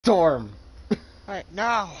Storm. Alright,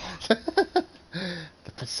 no. The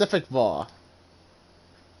Pacific Bois.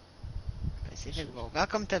 Pacific Bowl.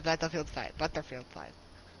 Welcome to Battlefield 5. Butterfield 5.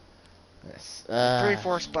 Yes.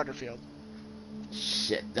 3-4 Butterfield.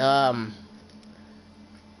 Shit. 3/4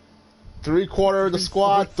 of the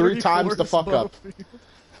squad, 3 times the fuck up.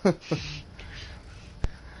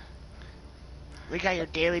 We got your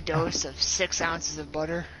daily dose of 6 ounces of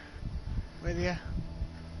butter with you.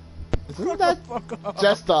 Isn't that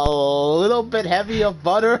just a little bit heavy of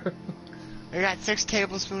butter? We got 6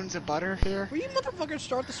 tablespoons of butter here. Will you motherfuckers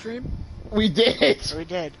start the stream? We did. We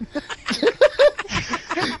did.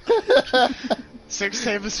 6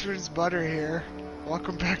 tablespoons butter here.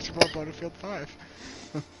 Welcome back to more Battlefield 5.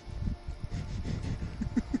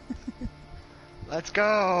 Let's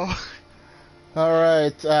go.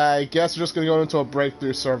 Alright, I guess we're just gonna go into a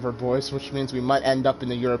breakthrough server, boys, which means we might end up in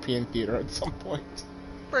the European theater at some point.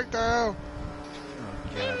 Breakthrough! Oh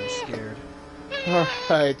god, I'm scared.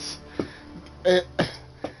 Alright.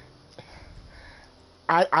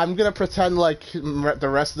 I'm gonna pretend like the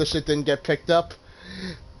rest of the shit didn't get picked up.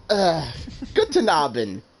 Good to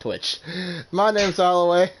nobbin, Twitch. My name's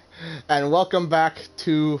Holloway, and welcome back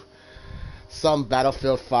to some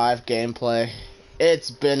Battlefield 5 gameplay. It's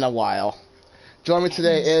been a while. Joining me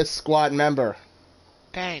today is squad member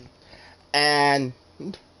Pain. and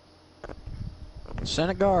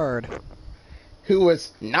Senate Guard. who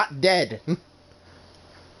is not dead.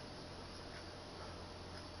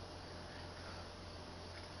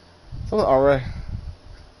 Someone already.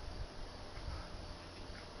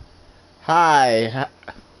 Hi.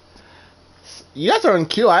 You guys are in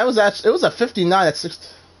queue. It was a 59 at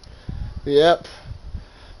 6. Yep.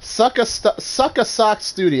 Suck a Sock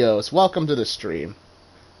Studios. Welcome to the stream.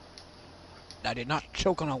 I did not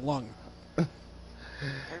choke on a lung.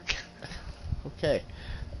 Okay.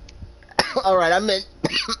 Alright, I'm in.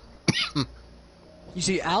 You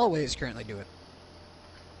see, Alloway is currently doing it.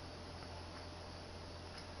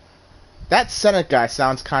 That Senate guy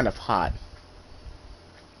sounds kind of hot.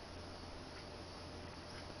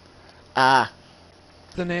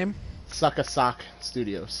 The name? Suck a Sock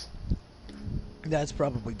Studios. That's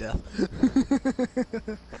probably death.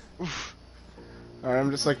 Alright,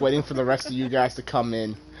 I'm just like waiting for the rest of you guys to come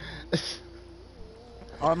in.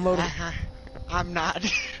 Unloaded. I'm not.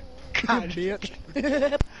 God. Bitch.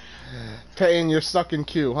 Payne, you're stuck in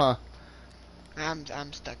queue, huh? I'm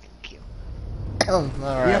stuck in queue. We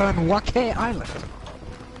Alright. are on Wake Island.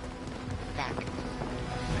 Back.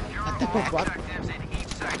 At the back.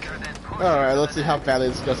 Alright, let's see how badly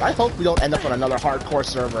this goes. I hope we don't end up on another hardcore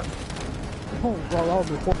server. Oh, well, I'll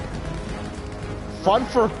be Fun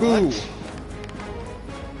for who? What?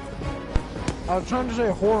 I was trying to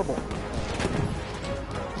say horrible.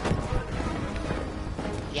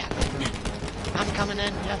 Yeah. I'm coming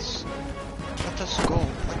in, yes. Let us go.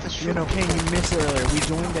 Let us shoot. You know, Kane, you missed earlier. We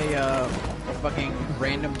joined a fucking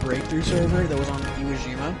random breakthrough server that was on Iwo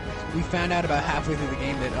Jima. We found out about halfway through the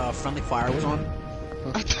game that friendly fire was on.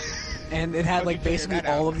 And it had like basically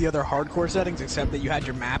all of the other hardcore settings except that you had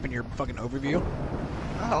your map and your fucking overview.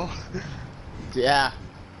 Oh. Yeah.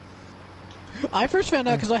 I first found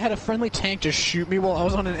out because I had a friendly tank just shoot me while I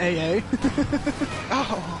was on an AA.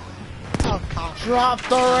 Oh. Oh, God. Drop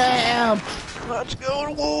the ramp! Let's go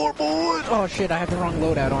to war, boys! Oh shit, I have the wrong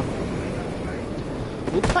loadout on.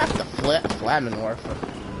 Who packed the flamin' warfare?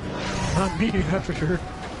 Not me, that's for sure.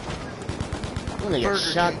 I'm gonna get Burger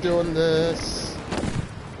shot King. doing this.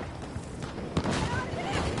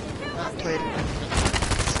 Not played.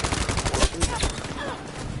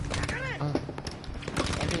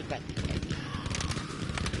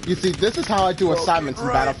 You see, this is how I do assignments in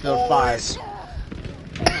Battlefield 5.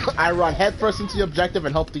 I run headfirst into the objective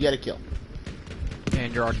and hope to get a kill.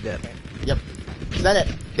 And you're already dead. Yep. Senate,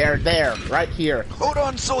 they're there, right here. Hold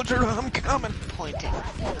on, soldier, I'm coming. Pointing.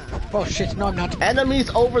 Oh shit, no I'm not. Enemies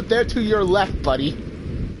over there to your left, buddy.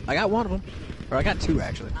 I got one of them. Or I got two,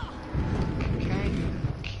 actually. Okay.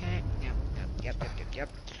 Okay. Yep.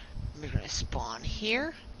 I'm gonna spawn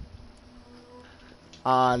here.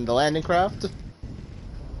 On the landing craft.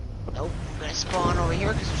 Nope. I'm gonna spawn over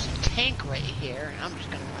here because there's a tank right here, and I'm just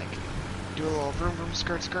gonna like do a little vroom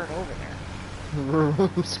skirt over there.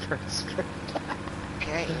 Skirt.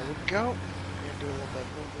 Okay, here we go. I'm gonna do a little bit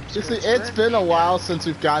vroom You see, skirt. it's been a while since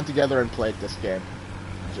we've gotten together and played this game.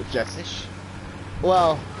 This.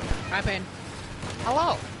 Well, Hi, Payne.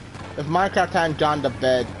 Hello. if Minecraft hadn't gone to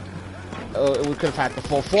bed, we could have had the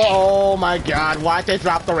full 4. Oh my god, why'd they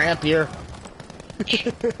drop the ramp here?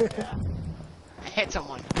 I hit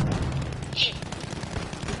someone.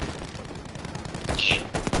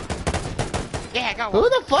 Yeah, I got Who one.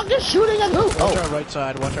 the fuck is shooting at who? Watch Oh, our right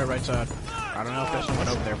side, watch our right side. I don't know if there's someone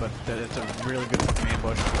over there, but it's a really good fucking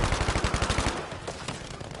ambush.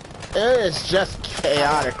 it is just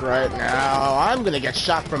chaotic right now. I'm gonna get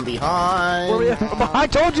shot from behind. I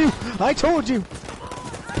told you! I told you!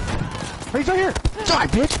 He's right here! Die,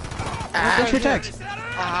 bitch! What's your text?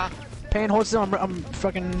 Pan, hold still, I'm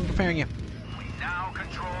fucking preparing you.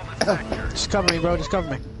 Just cover me, bro, just cover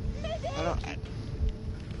me. I don't...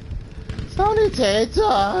 Sony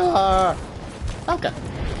Tater! Okay.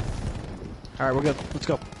 Alright, we're good. Let's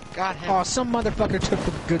go. Got him. Oh, some motherfucker took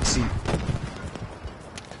the good seat.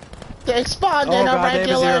 They spawned Oh in a god, they have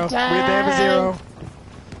a regular zero. tank! They have a zero.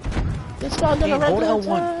 They spawned in Hey, a hold regular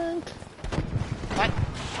L1. tank! What?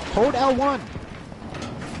 Hold L1.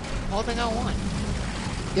 Holding L1.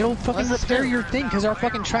 It'll fucking What's this repair do? your thing, because our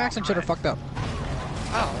fucking tracks and shit are fucked up.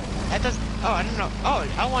 Oh, that does... Oh, I didn't know. Oh,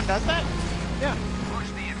 L1 does that? Yeah.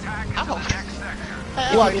 Oh.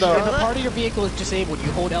 What If the? a part of your vehicle is disabled, you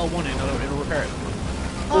hold L1 and it'll repair it.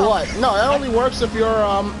 What? No, it only works if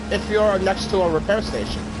you're next to a repair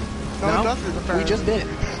station. No, it doesn't repair we it. just did it.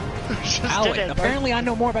 Just Alec, did it, apparently I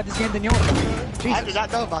know more about this game than you. I Jesus. did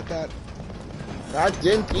not know about that. I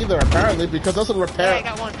didn't either, apparently, because it doesn't repair. Hey, I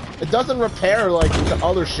got one. It doesn't repair like the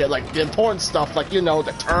other shit, like the important stuff, like you know,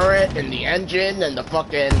 the turret and the engine and the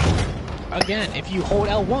fucking. Again, if you hold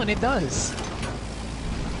L1, it does.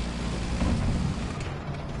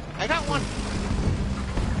 I got one.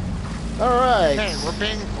 All right. Hey, we're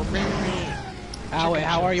being the... Alec,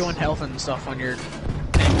 how are you on health and stuff on your...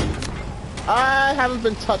 I haven't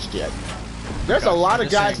been touched yet. There's a lot of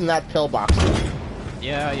Just guys saying. in that pillbox.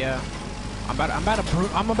 Yeah, yeah. I'm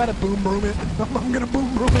about to boom boom it. I'm gonna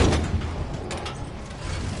boom boom it.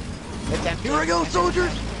 It's empty. Here I go,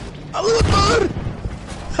 soldiers! I look good!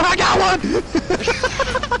 I got one!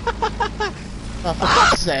 Oh, for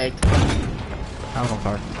fuck's sake. I was on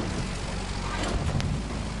fire.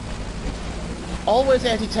 Always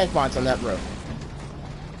anti-tank mines on that road.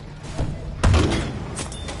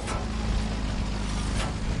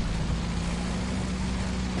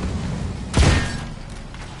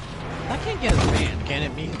 I can't get a fan, can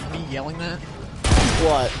it? Me yelling that?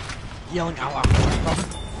 What? Yelling out loud.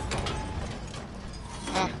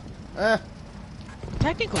 Eh.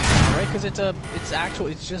 Technically, right? Because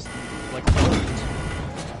it's just like words.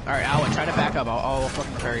 Alright, Alec, try to back up. I'll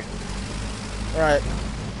fucking repair you. Alright.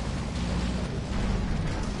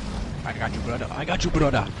 I got you, brother. I got you,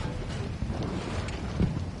 brother.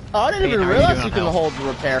 Oh, I didn't Hey, even how are you realize doing you can on hold the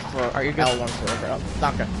repair for Are you good? L1 for repair.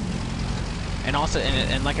 Oh, okay. And also,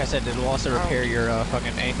 and like I said, it'll also repair your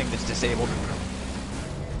fucking anything that's disabled.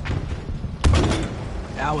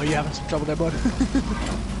 Al, are you having some trouble there, bud?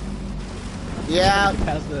 Yeah,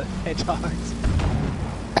 Past the hedgehogs.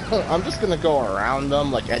 I'm just gonna go around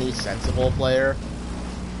them like any sensible player.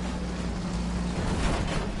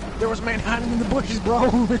 There was a man hiding in the bushes, bro.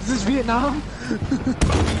 Is this Vietnam?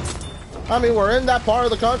 I mean, we're in that part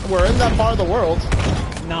of the country. We're in that part of the world.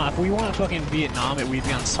 Nah, if we want fucking Vietnam, we'd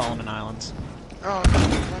be on Solomon Islands. Oh,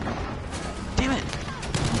 Damn it!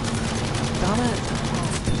 Damn it!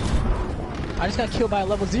 I just got killed by a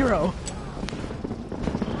level 0.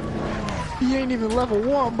 He ain't even level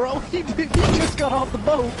 1, bro. He just got off the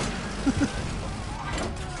boat.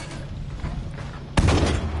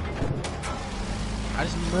 I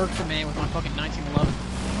just murked the man with my fucking 1911.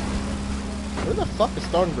 Who the fuck is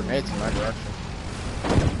throwing grenades in my direction?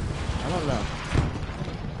 I don't know.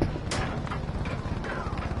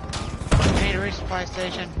 need a resupply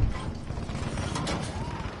station.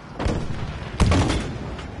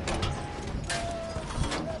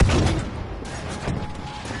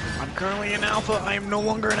 I'm currently in alpha. I am no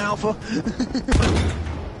longer an alpha.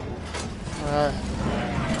 I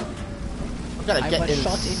gotta get in.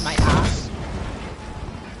 shot in my ass.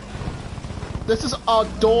 This is a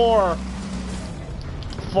door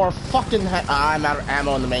for fucking. I'm out of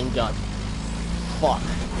ammo in the main gun. Fuck.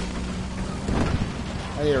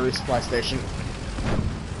 I need a resupply station.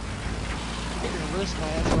 Speaking of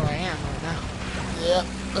resupply, that's where I am right now. Yep.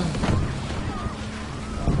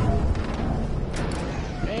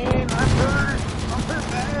 Bane, I'm hurt. I'm hurt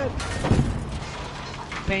bad.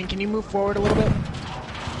 Bane, can you move forward a little bit?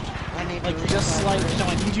 I need Like, to just resupply slightly. station.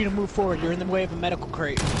 No, I need you to move forward. You're in the way of a medical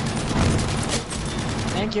crate.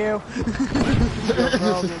 Thank you.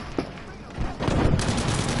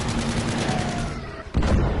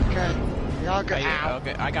 Okay. Y'all go out.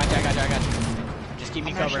 Okay, I got you. Just keep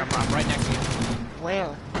me I'm not covered. sure. I'm right next to you.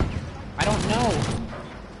 Where? I don't know.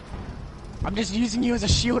 I'm just using you as a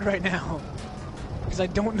shield right now. Because I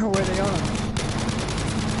don't know where they are.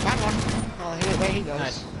 That one. Oh, here, there he goes.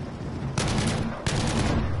 Nice.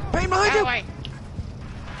 Bane behind That you! way.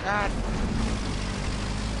 God.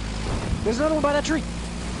 There's another one by that tree.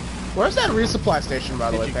 Where's that resupply station,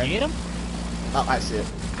 by the way, Did you Payne? get him? Oh, I see it.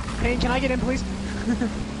 Payne, can I get in, please?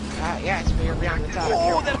 Yes, but you're beyond the top.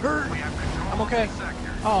 Oh, that hurt. I'm okay.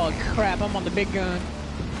 Oh, crap. I'm on the big gun.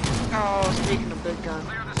 Oh, speaking of big gun.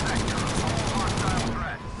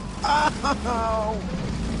 Oh!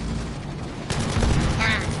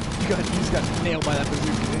 He's got nailed by that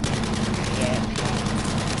bazooka, dude. Yeah.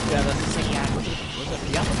 Yeah, that's the same. Was it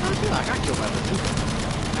Piazza? I got killed by a bazooka.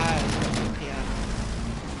 Yeah.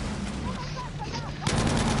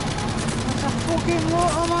 That's a fucking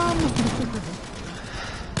lot, man!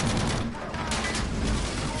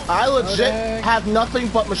 I legit Okay. have nothing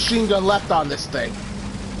but machine gun left on this thing.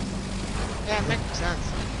 Yeah, it makes sense.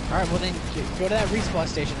 Alright, well then, go to that respawn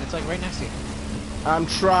station. It's like right next to you. I'm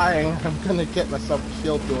trying. I'm gonna get myself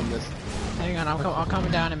killed doing this. Hang on, I'll come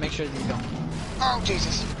down and make sure that you don't. Oh,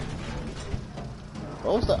 Jesus.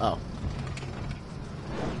 What was the... Oh.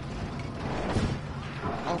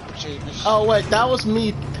 Oh, Jesus. Oh, wait. That was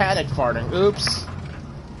me panic farting. Oops.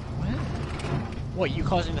 What? What, you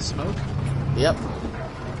causing the smoke? Yep.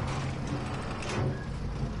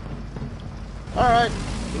 Alright.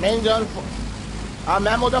 Main gun... I'm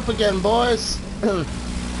ammoed up again, boys. Cool.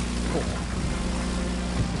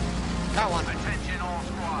 Got one. Attention all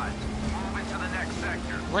squads. Move into the next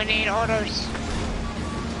sector. We need orders.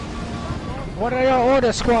 What are your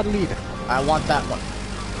orders, squad leader? I want that one.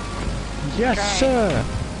 Yes, Okay. sir.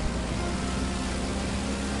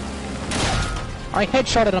 I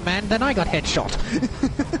headshotted a man, then I got headshot.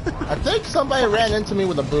 I think somebody ran into me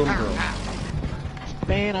with a boom broom.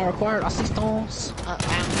 Man, I required assistance. I'm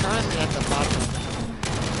currently at the bottom.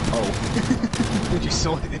 Oh. Did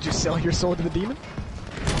you sell your soul to the demon?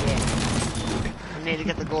 Yeah. I need to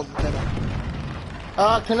get the golden fiddle.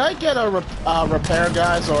 Can I get a repair,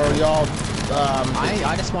 guys, or y'all,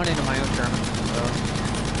 I just went into my own German.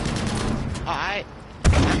 I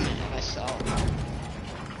saw. What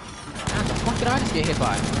the fuck did I just get hit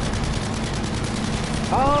by?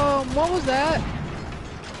 What was that?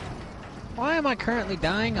 Why am I currently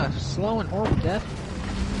dying a slow and horrible death?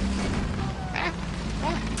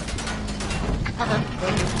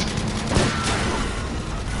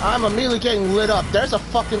 I'm immediately getting lit up. There's a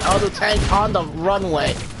fucking other tank on the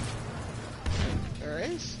runway. There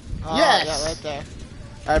is? Oh, Yes. yeah, right there.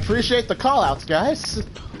 I appreciate the call-outs, guys.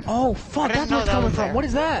 Oh fuck, I didn't that's where it's know that coming was from. there. What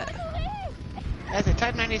is that? That's a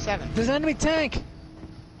Type 97. There's an enemy tank.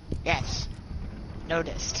 Yes.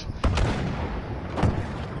 Noticed.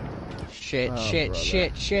 Shit, Oh, shit,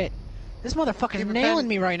 brother. shit. This motherfucker's Keep it nailing bent.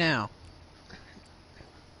 me right now.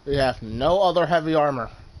 We have no other heavy armor.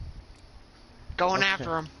 Going Okay.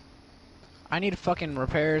 after him. I need fucking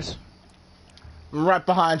repairs. I'm right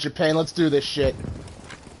behind you, Payne. Let's do this shit.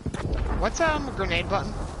 What's a grenade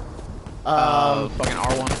button? Fucking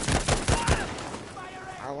R1.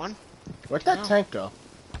 R1? Where'd that No. tank go?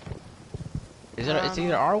 Is it? It's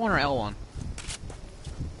either R1 or L1.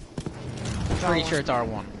 Pretty R1. sure it's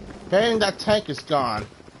R1. Payne, that tank is gone.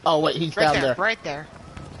 Oh, wait, he's Right down there, there. right there.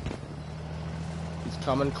 He's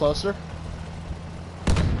coming closer.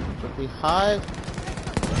 Should we hide?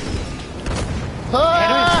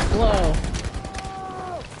 Ah! Whoa.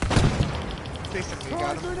 Please tell me you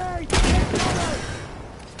got him.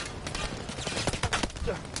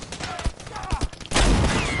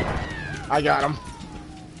 I got him.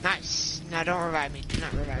 Nice. Now don't revive me. Do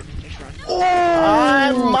not revive me. Just run.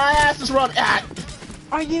 My ass is run. Ah!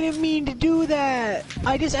 I didn't mean to do that.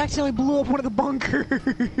 I just accidentally blew up one of the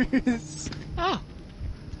bunkers. Oh.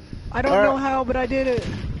 I don't know how, but I did it.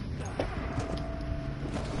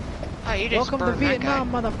 Oh, you just Welcome to burned that guy.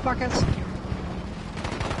 Vietnam, motherfuckers.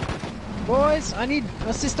 Boys, I need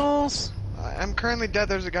assistance. I'm currently dead.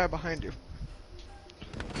 There's a guy behind you.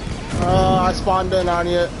 Oh, I spawned in on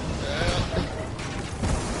you.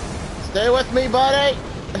 Stay with me, buddy.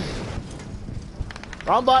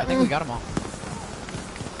 Wrong I think we button. got them all.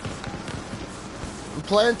 I'm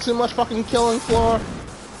playing too much fucking Killing Floor.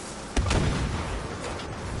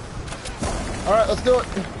 Alright, let's do it.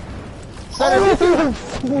 Senator, if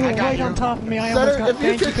you, I got right you. on top of me. I Senator, almost got. if you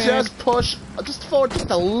Thank you, could Pam. just push just forward just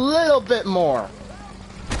a little bit more.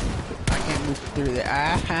 I can't move through there.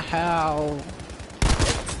 Ow.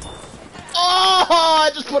 Oh, I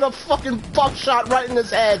just put a fucking buckshot right in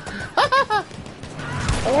his head.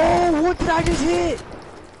 Oh, what did I just hit?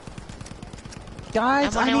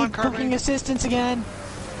 Guys, I'm I only need one fucking carbine. assistance again.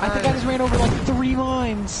 I think I Alright. just ran over like 3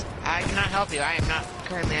 lines. I cannot help you. I am not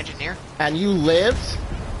currently engineer. And you lived?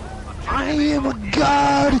 I am a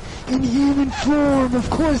god in human form. Of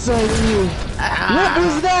course I do. What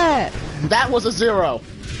was that? That was a 0.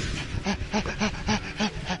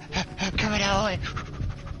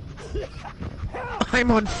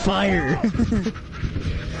 I'm on fire.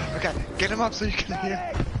 Okay, get him up so you can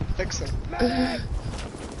hear. Fix him.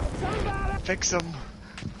 Fix him.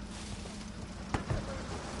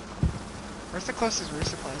 Where's the closest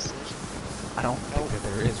resupply station? I don't think that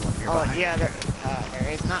there is one Oh, nearby. yeah, there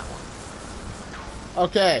is not one.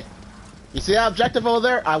 Okay. You see that objective over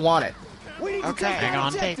there? I want it. Okay, Hang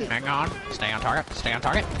on, take it. hang on. Stay on target, stay on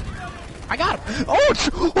target. I got him! Oh!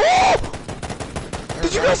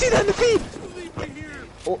 Did you guys see that in the feed?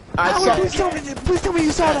 Oh, I Howard, saw. please tell me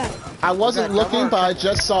you saw that. I wasn't looking, but I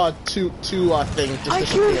just saw two things just I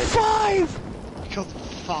killed disappear. 5 You killed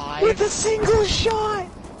 5? with a single shot.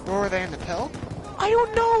 Where were they in the pill? I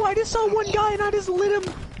don't know. I just saw one guy and I just lit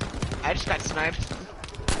him. I just got sniped.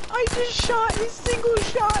 I just shot a single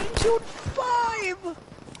shot and killed 5.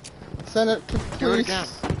 Send it, please. Do it again.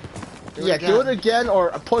 Do it again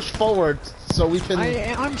or push forward so we can.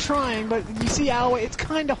 I'm trying, but you see, Alway, it's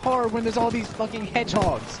kind of hard when there's all these fucking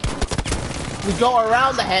hedgehogs. We go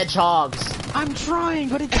around the hedgehogs. I'm trying,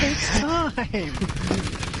 but it takes time.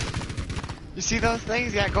 You see those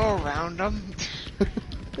things? Yeah, go around them.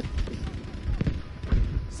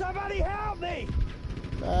 Somebody help me!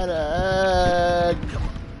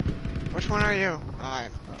 Which one are you?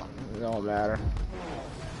 Alright. It don't matter.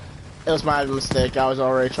 It was my mistake. I was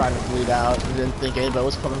already trying to bleed out and didn't think anybody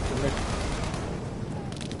was coming for me.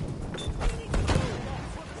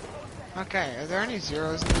 Okay, are there any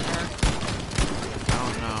zeros in there?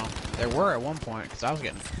 I don't know. There were at one point, because I was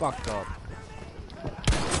getting fucked up.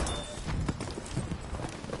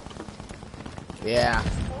 Yeah.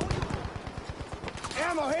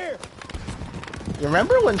 Ammo here! You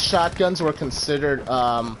remember when shotguns were considered, they...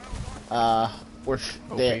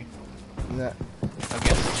 No,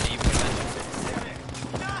 Against Geneva Convention.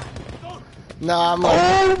 no, I'm like...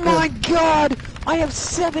 Oh my god! I have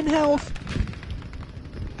 7 health!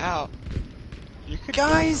 Ow. You could...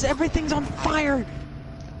 Guys, everything's on fire!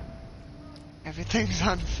 Everything's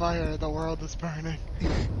on fire. The world is burning.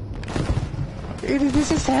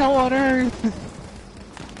 This is hell on earth!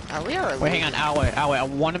 We are... Wait, hang on, Alway, I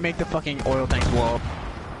want to make the fucking oil tanks blow up.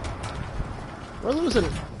 We're losing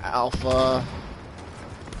Alpha.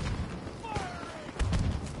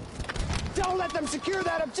 Don't let them secure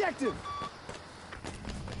that objective!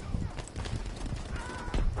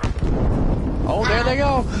 Oh, there they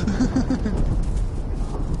go!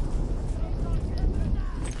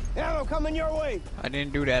 Ammo coming your way! I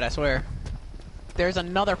didn't do that, I swear. There's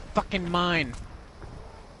another fucking mine.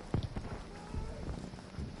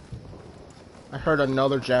 I heard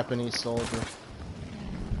another Japanese soldier.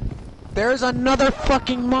 There's another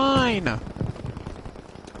fucking mine!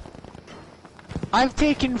 I've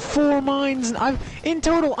taken 4 mines, in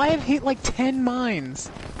total, I have hit like 10 mines.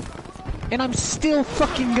 And I'm still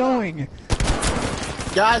fucking going.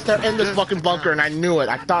 Guys, they're in this fucking bunker and I knew it.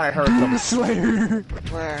 I thought I heard them. Slayer.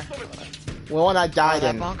 Where? Well, when I died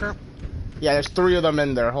That in. bunker? Yeah, there's 3 of them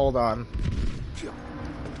in there. Hold on.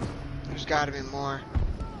 There's gotta be more.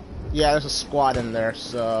 Yeah, there's a squad in there,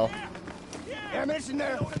 so... Ammunition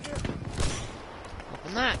there! Open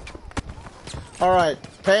that. Alright,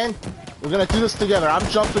 Payne, we're gonna do this together. I'm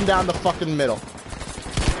jumping down the fucking middle.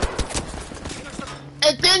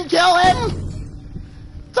 It didn't kill him!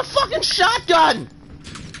 It's a fucking shotgun!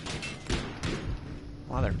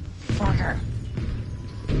 Motherfucker.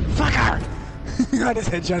 Fucker! I just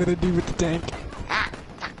headshotted the dude with the tank.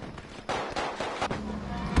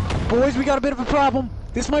 Boys, we got a bit of a problem.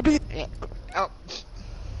 This might be... Yeah. Oh.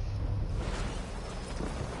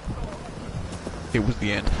 It was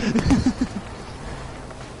the end.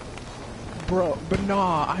 Bro, but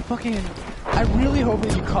nah, I really hope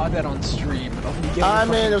that you caught that on stream. Of me getting I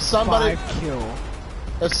mean, if somebody... 5 kill.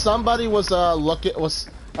 If somebody was,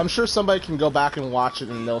 I'm sure somebody can go back and watch it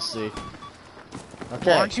and they'll see. Okay.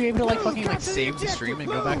 Well, aren't you able to like fucking like save the stream and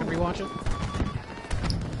go back and rewatch it?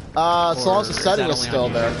 As long as the Or is setting that is only still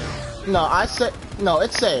on there. No,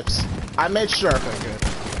 it saves. I made sure. Okay, good.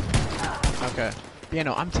 Okay. Yeah,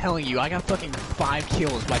 no, I'm telling you, I got fucking 5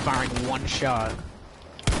 kills by firing 1 shot.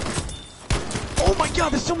 Oh my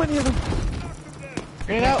god, there's so many of them!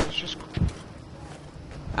 Get it out! It's just...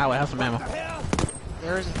 Ow, I have some ammo.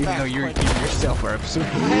 There is in Even fact though you quite- yourself are absurd.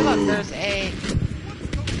 Hey look, there's a...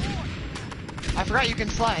 I forgot you can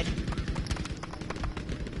slide.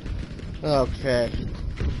 Okay.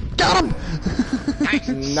 Got him!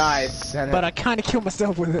 Nice. Senate. But I kinda killed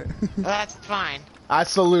myself with it. That's fine. I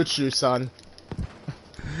salute you, son.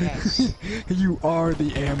 Yes. You are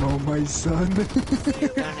the ammo, my son.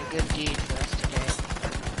 You've done a good deed for us today.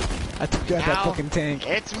 I took out that Now, fucking tank.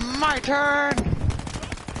 It's my turn!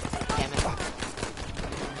 Damn it.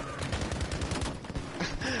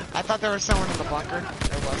 I thought there was someone in the bunker.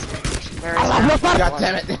 There wasn't. There is not. God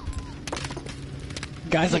damn it!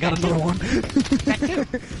 Guys, I got another one.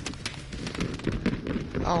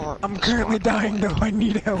 Oh, I'm currently dying though, I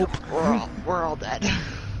need help. We're all dead.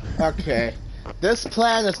 Okay. This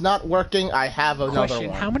plan is not working, I have another Question,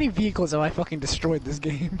 one. how many vehicles have I fucking destroyed this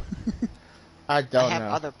game? I don't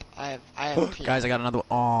know. I have P. Guys, I got another one.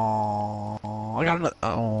 Oh, I got another.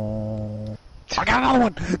 Oh, I got another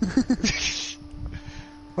one.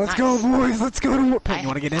 Let's go, boys. Let's go to war. Peyton, you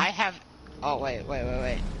want to get in? I have. Oh wait.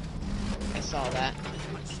 I saw that.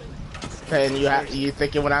 Okay, and you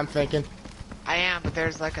thinking what I'm thinking? I am, but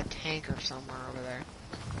there's like a tanker somewhere over there.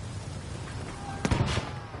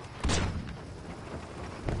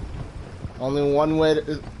 Only one way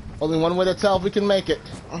to tell if we can make it.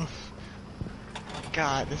 Oh.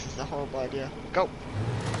 God, this is a horrible idea. Go.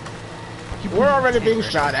 We're already being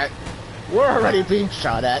shot at. We're already being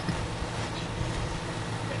shot at.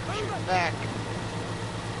 Shoot back.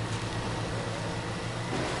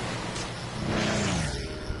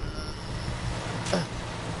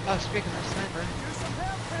 Oh, speaking of sniper.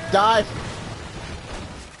 Dive.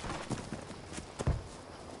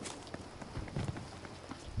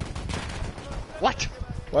 What?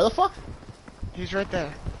 Where the fuck? He's right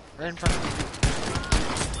there. Right in front of me.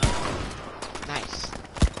 Nice.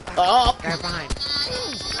 Oh! Guy behind.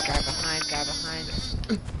 Guy behind.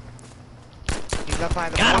 He's up by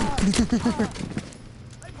the Got boat. him.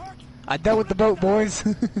 I dealt with the boat, boys.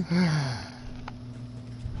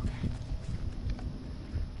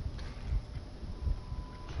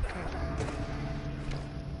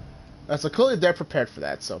 So clearly they're prepared for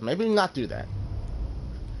that, so maybe not do that.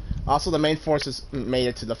 Also, the main forces made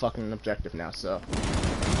it to the fucking objective now, so.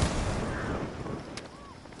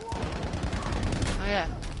 Oh yeah.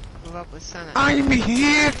 Move up with Senate. I'm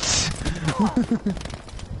hit.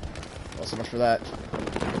 Well, so much for that.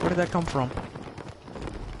 Where did that come from?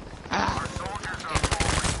 Ah.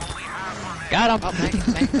 Got him. Oh, thank you.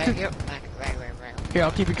 Thank you. Here,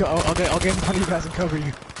 I'll keep you. I'll get in front of you guys and cover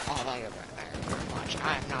you. Oh, thank you very much.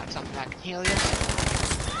 I am not something that can heal you.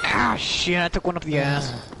 Ah, shit! I took one up the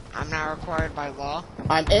ass. I'm not required by law.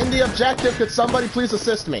 I'm in the objective. Could somebody please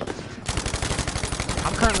assist me?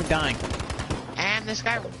 I'm currently dying. And this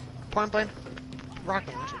guy, point blank,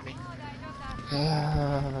 rocket launchered me.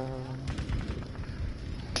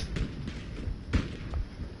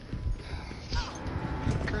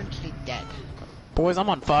 Currently dead. Boys, I'm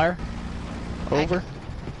on fire. Over.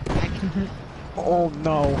 Oh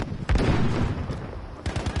no.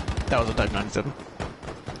 That was a Type 97.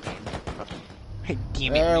 Hey,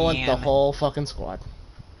 damn it, There went the man. whole fucking squad.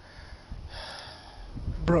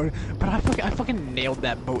 Bro, but I fucking nailed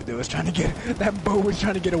that boat that was trying to get, that boat was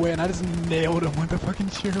trying to get away and I just nailed him with the fucking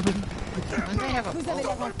Sherman. Don't they have a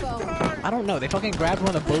boat? I don't know, they fucking grabbed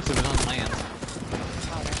one of the boats that was on land.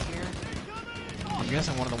 Oh, they're here? I'm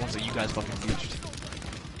guessing one of the ones that you guys fucking beached.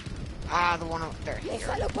 Ah, the one over there. Here.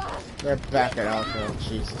 They're back at Alpha.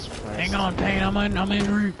 Jesus Christ. Hang on, Payne, I'm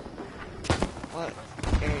angry. What?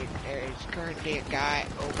 There's currently a guy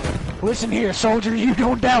over. Listen here, soldier, you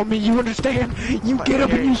don't doubt me, you understand? You get up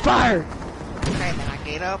and use fire! Okay, then I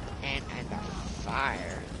get up and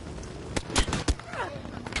fire.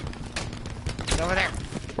 He's over there.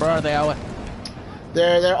 Where are they, Owlet?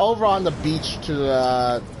 They're over on the beach to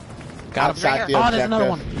the Got outside the oh, objective. there's another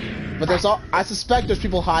one. But there's all. I suspect there's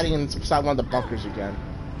people hiding inside one of the bunkers again.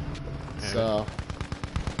 So.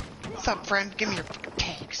 What's up, friend? Give me your fucking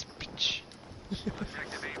tags, bitch.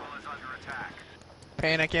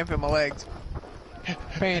 Payne, I can't feel my legs.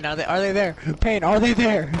 Payne, are they there? Payne, are they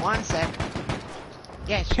there? 1 sec.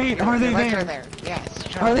 Yes. Payne, are they right there? Yes.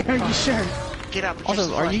 Shut Are up. they? Are you sure? Get up. Also,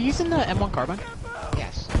 just are run. you using the M1 carbine?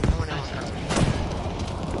 Yes. No one else has me.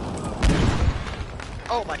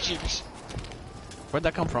 Oh my cheeks. Where'd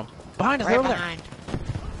that come from? Behind us, Right over there. behind.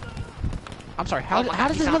 I'm sorry. Oh How my-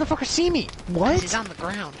 does this he's on- motherfucker see me? What? He's on the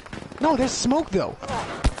ground. No, there's smoke though.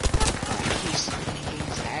 He's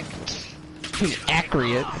act. He's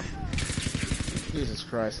accurate. Jesus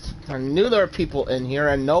Christ. I knew there were people in here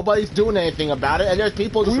and nobody's doing anything about it, and there's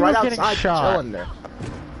people just We right were getting outside shot. chilling there.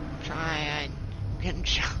 Trying. Getting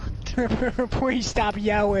shot. Please stop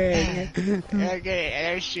yelling.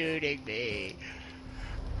 They're shooting me.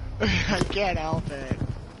 I can't help it.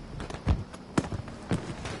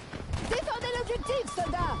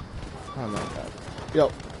 Oh my god.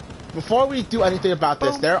 Yo, before we do anything about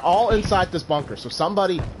this, they're all inside this bunker, so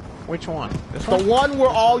somebody... Which one? This The one? one we're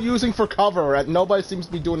all using for cover, and nobody seems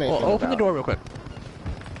to be doing anything Well, open the about. door real quick.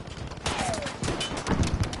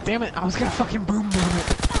 Damn it, I was gonna fucking boom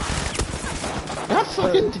it. God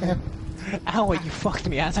fucking damn. Ow, you fucked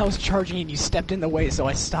me. As I was charging and you stepped in the way, so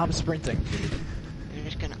I stopped sprinting. I'm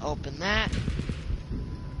just gonna open that.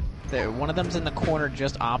 There, one of them's in the corner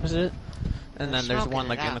just opposite, and then there's smoking one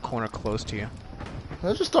like it in the out. corner close to you.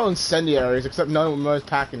 Let's just throw incendiaries, except none of them are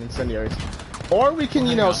packing incendiaries. Or we can,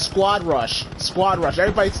 you know, squad rush. Squad rush.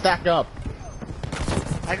 Everybody stack up.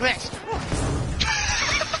 Like this.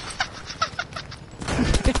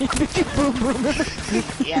 Boom, boom.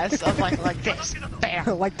 Yes, I'm like this.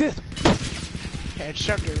 Bam. Like this. Yeah, it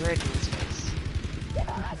shoved it right in his face.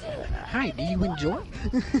 Hi, do you enjoy?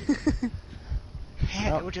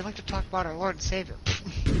 Hey, would you like to talk about our Lord and Savior?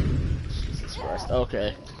 Jesus Christ.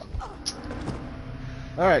 Okay.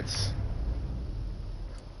 Alright.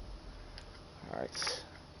 Alright.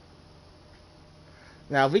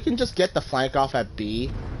 Now, if we can just get the flank off at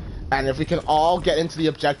B, and if we can all get into the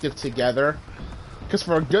objective together, because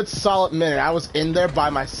for a good solid minute I was in there by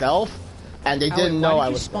myself, and they didn't know I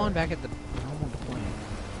was spawn back at the normal deployment?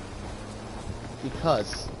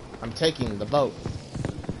 because I'm taking the boat.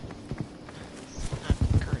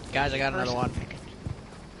 Guys, I got another one.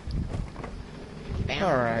 Bam.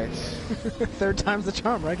 Alright. Third time's the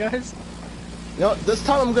charm, right, guys? You know, this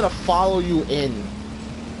time I'm gonna follow you in.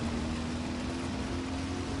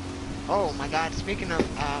 Oh my god, speaking of,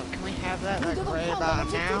 can we have that like right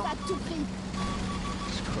about now?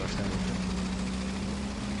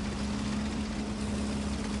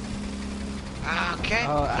 Okay.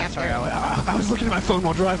 Oh, yeah, sorry, there. I was looking at my phone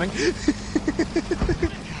while driving.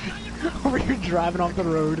 Over here driving off the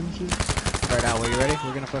road and shit. Alright, Al, you ready?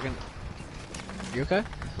 We're gonna fucking... You okay?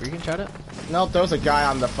 Were you gonna shot it? Nope, there was a guy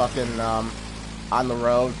on the fucking, on the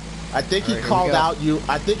road. I think he Alright, here we called go. out you,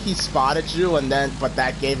 I think he spotted you, and then, but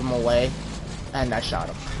that gave him away, and I shot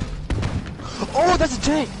him. Oh, that's a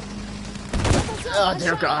tank! Oh,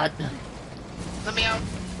 dear God. Let me out.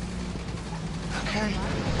 Okay.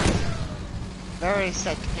 Very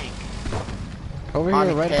set tank. Over On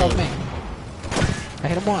here, the right K. above me. I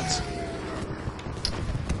hit him once.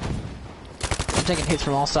 I'm taking hits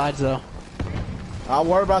from all sides, though. I'll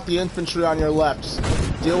worry about the infantry on your left.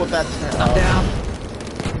 Just deal with that. I'm down.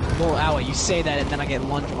 Well, Owie, you say that and then I get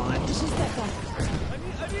lunge mine.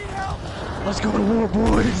 Let's go to war,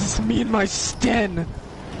 boys! Me and my Sten!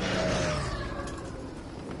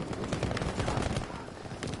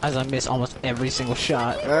 As I miss almost every single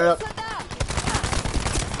shot.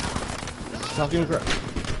 Fucking crap.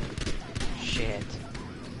 Shit.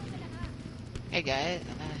 Hey guys,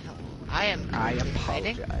 I am. I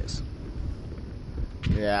hiding. apologize.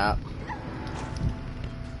 Yeah.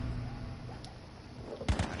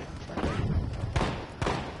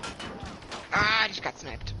 Ah, I just got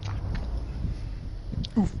sniped. Fuck.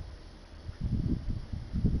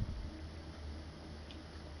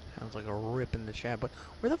 Sounds like a rip in the chat, but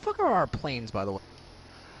where the fuck are our planes, by the way?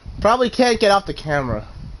 Probably can't get off the camera.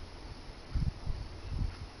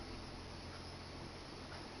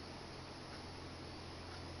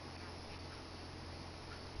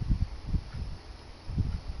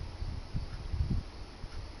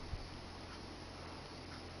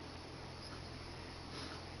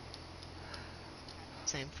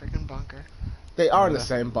 Same freaking bunker. They are in the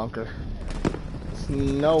same bunker. There's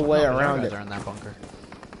no way No, around our it. guys are in that bunker.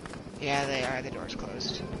 Yeah, they are. The door's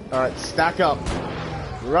closed. Alright, stack up.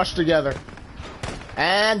 Rush together.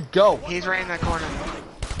 And go. He's right in that corner.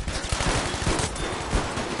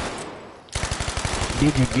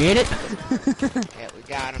 Did you get it? Yeah, we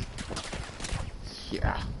got him.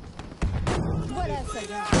 Yeah.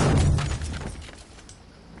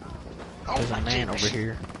 Oh, There's a man over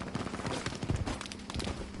here.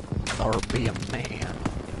 Or be a man.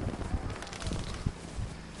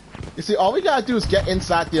 You see, all we gotta do is get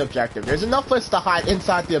inside the objective. There's enough place to hide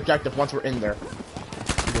inside the objective once we're in there.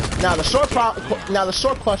 Now the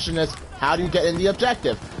short question is, how do you get in the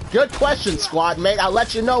objective? Good question, squad mate. I'll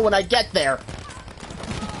let you know when I get there.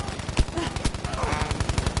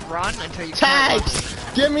 Run until you Tags!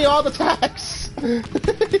 Give me all the tags!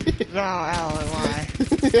 No, Al, why?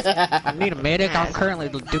 I need a medic. I'm currently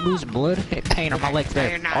losing blood. Hey, pain on my legs No, there.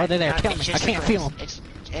 you're not. Are they there? No, Tell it's me. I just a can't graze. feel them.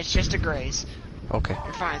 It's just a graze. Okay.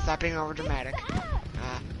 You're fine. Stop being over dramatic.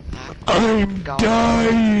 I'm Go.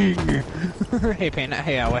 dying! Hey, Pain.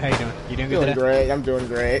 Hey, Al, how you doing? You doing good Doing today? great, I'm doing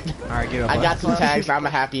great. Alright, get up. I bud. got some tags, I'm a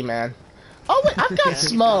happy man. Oh wait, I've got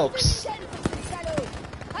smokes!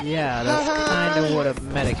 Yeah, that's kind of what a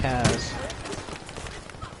medic has.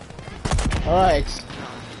 Alright.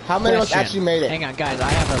 How many of us Question. actually made it? Hang on, guys. I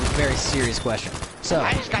have a very serious question. So,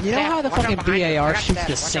 I just got you know stabbed. how the Watch out fucking behind you. I BAR got shoots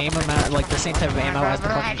the stabbed. Watch same out amount, like the same type of ammo as the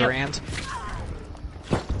fucking Grand?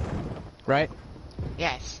 Right?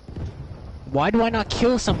 Yes. Why do I not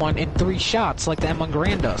kill someone in 3 shots like the M1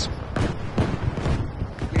 Grand does?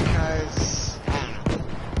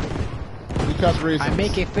 because reasons. I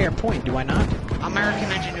make a fair point, do I not?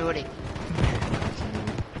 American ingenuity.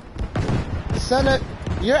 Senate,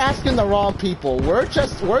 you're asking the wrong people. We're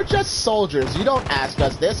just soldiers. You don't ask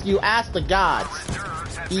us this. You ask the gods.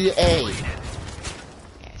 EA.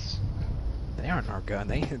 Yes. They aren't our god.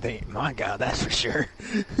 They my god, that's for sure.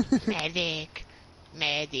 Medic.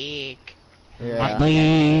 Medic. Yeah.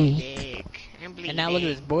 Medic. I'm bleeding. And now look at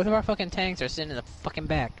this. Both of our fucking tanks are sitting in the fucking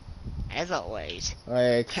back. As always.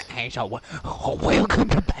 Wait. Hey, so welcome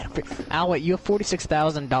to Battlefield. Al, wait, you have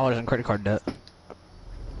 $46,000 in credit card debt.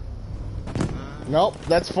 Nope.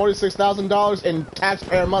 That's $46,000 in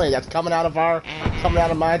taxpayer money. That's coming out of our,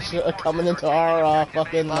 coming into our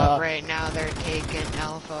fucking. Well, right now they're taking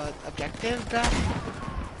Alpha objective back.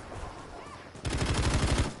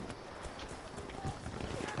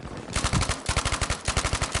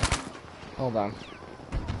 Hold on.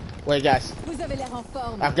 Wait, guys.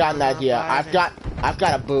 I've got an idea. I've got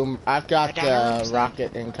a boom. I've got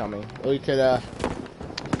rocket incoming. We could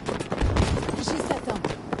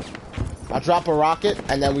I'll drop a rocket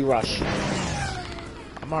and then we rush.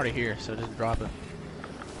 I'm already here, so just drop it.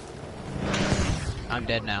 I'm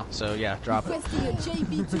dead now, so yeah, drop it. Oh,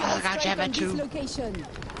 got Jabba 2.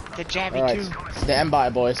 The Jabba All right, 2. stand by,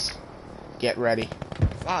 boys. Get ready.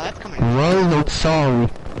 Wow, that's coming. Roll sorry.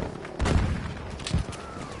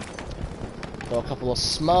 Throw a couple of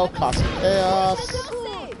smoke, cause some chaos.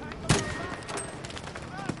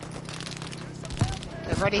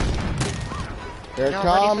 Get ready. Here it Y'all ready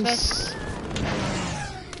for comes. this?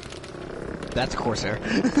 That's Corsair.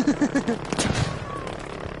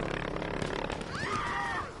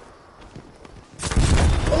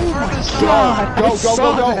 Oh my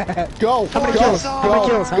God! Go! How many kills? How many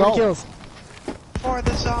kills? How many kills? For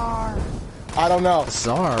the Tsar. I don't know.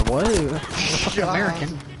 Tsar, what? Fucking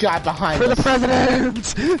American. Guy behind For us. the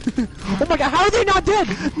president! Oh my god, how are they not dead?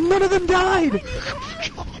 None of them died!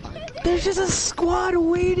 There's just a squad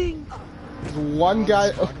waiting! One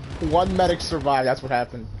guy, one medic survived. That's what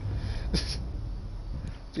happened.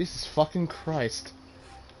 Jesus fucking Christ.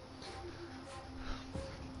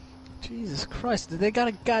 Jesus Christ, did they got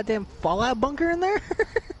a goddamn fallout bunker in there?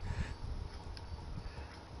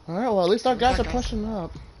 Alright, well at least our guys are pushing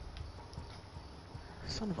up.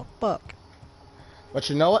 Son of a fuck. But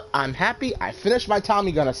you know what? I'm happy. I finished my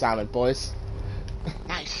Tommy gun assignment, boys.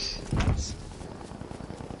 Nice.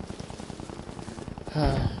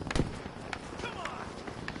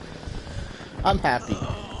 I'm happy.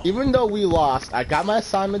 Even though we lost, I got my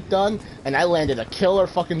assignment done, and I landed a killer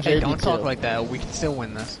fucking JV2. Hey, don't talk like that. We can still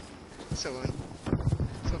win this. So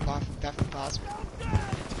definitely possible.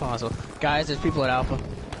 It's possible. Guys, there's people at Alpha.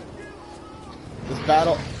 This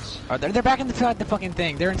battle... They're back inside the fucking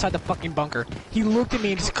thing. They're inside the fucking bunker. He looked at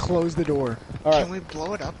me and just closed the door. Alright, Can we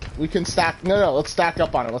blow it up? we can stack... No, let's stack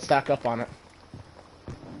up on it. Let's stack up on it.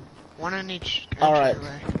 One on each. Alright,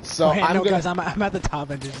 entryway. so Wait, I'm no, gonna... guys, I'm at the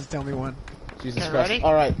top end. Just tell me one. Jesus Okay, Christ. ready?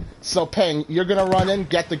 Alright, so Payne, you're gonna run in,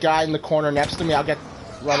 get the guy in the corner next to me. I'll get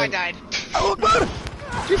I running. died. Oh, God!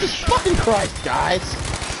 Jesus fucking Christ, guys!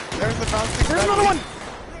 There's the bouncing. There's another one!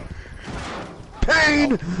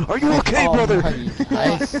 Payne! Are you okay, brother?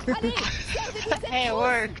 Nice. Hey, it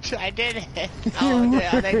worked. I did it. Oh,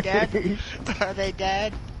 are they dead? Are they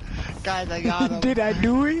dead? Guys, I got them. Did I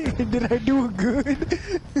do it? Did I do it good?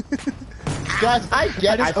 Guys, I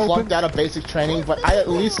get I just flunked opened- out of basic training, but I at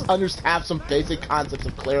least have some basic concepts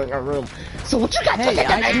of clearing a room. So what you got to Hey, think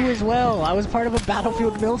I do as well. I was part of a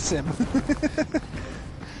Battlefield milsim.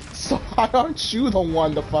 So why aren't you the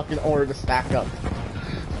one to fucking order to stack up?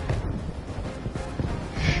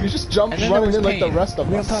 You just jumped And then there running was in like the Payne. rest of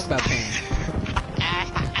We us. don't talk about Payne.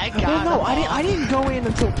 I got Well, no, them all. I didn't go in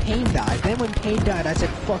until Payne died. Then when Payne died, I said,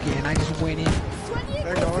 fuck it, and I just went in.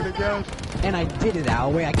 They're going again. And I did it,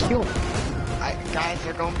 Alway. I killed him. Guys,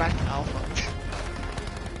 they're going back to Alpha.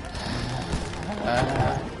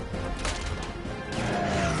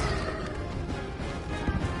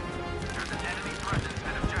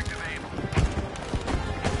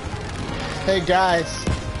 Hey guys,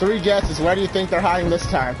 3 guesses. Where do you think they're hiding this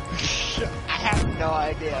time? I have no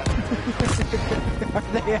idea. Are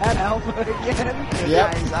they at Alpha again?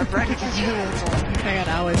 Yep. Guys, I'm ready to do this one. Hang on,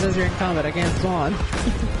 Alway, it says you're in combat. I can't spawn.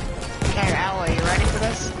 Okay, Alloy, you ready for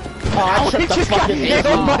this? Oh, I tripped the fucking hit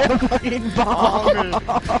A-bomb. by a fucking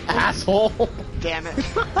bomb. Asshole. Damn it.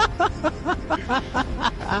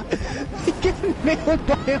 He gets nailed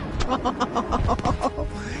by a bomb.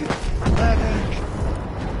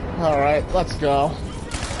 Alright, let's go.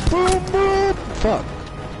 Boom, boom. Fuck.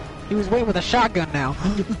 He was waiting with a shotgun now.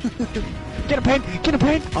 Get a Payne. Get a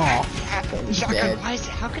Payne. Oh, Shotgun, dead. why is it,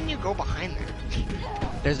 how can you go behind there?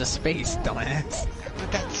 there's a space, dumbass.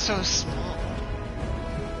 But that's so small.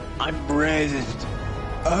 I'm present.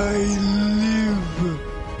 I live.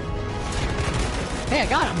 Hey, I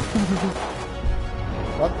got him.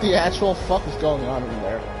 What the actual fuck is going on in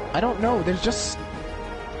there? I don't know. There's just.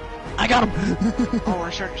 I got him. Oh,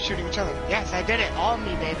 we're shooting each other. Yes, I did it. All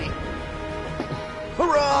me, baby.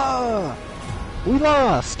 Hurrah! We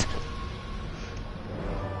lost.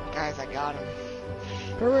 Guys, I got him.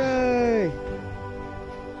 Hooray!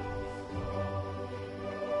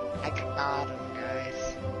 I got him,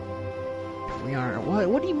 guys. We aren't.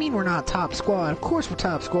 What do you mean we're not top squad? Of course we're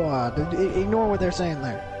top squad. Ignore what they're saying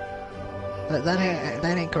there. That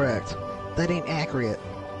ain't correct. That ain't accurate.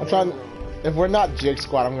 I'm trying. If we're not Jig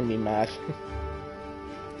Squad, I'm gonna be mad.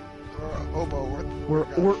 Oboe. We're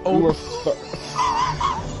Oboe.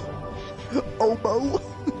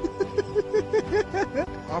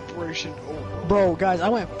 Operation Oboe. Bro, guys, I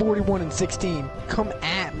went 41-16. Come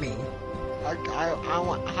at me. I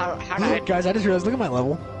want. How did I? Guys, I just realized. Look at my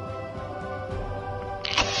level.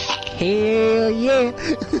 Hell yeah!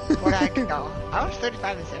 What I go? I was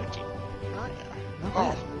 35 and 17. Oh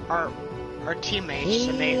yeah. Oh, our teammates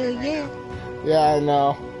amazing right now. Yeah, I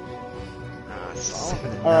know.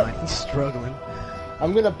 Alright, he's struggling.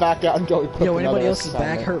 I'm gonna back out and go equip Yo, another anybody else's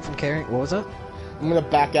assignment. back hurt from carrying? What was that? I'm gonna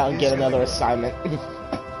back out and get another assignment.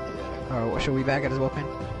 Alright, should we back out as well, Payne?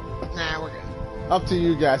 Nah, we're good. Up to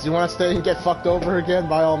you guys. You wanna stay and get fucked over again?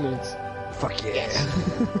 By all means. Fuck yeah.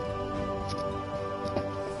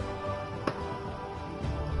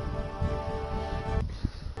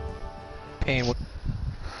 Payne, what?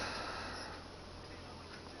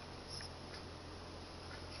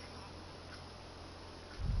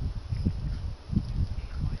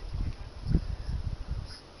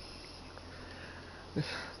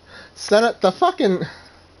 Senate,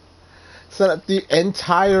 the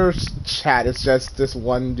entire chat is just this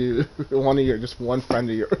one dude, just one friend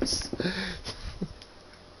of yours.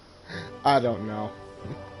 I don't know.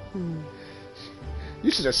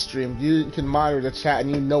 You should have streamed. You can monitor the chat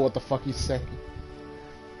and you know what the fuck he's saying.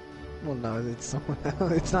 Well, no, it's someone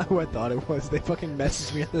else. It's not who I thought it was. They fucking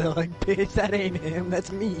messaged me and they're like, bitch, that ain't him,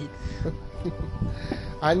 that's me.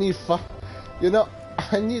 I need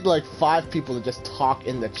I need like 5 people to just talk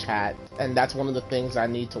in the chat, and that's one of the things I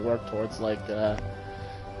need to work towards, like,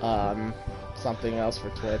 something else for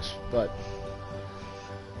Twitch, but...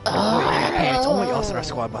 Hey, it's only us in our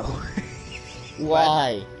squad, by the way.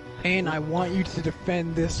 Why? Payne, I want you to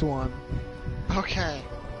defend this one. Okay.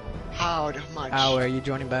 How much? Ow, are you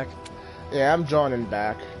joining back? Yeah, I'm joining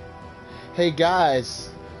back. Hey guys,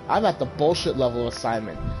 I'm at the bullshit level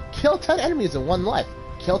assignment. Kill 10 enemies in 1 life.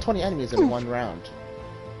 Kill 20 enemies in 1 round.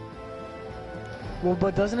 Well,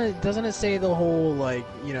 but doesn't it say the whole, like,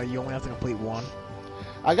 you know, you only have to complete 1?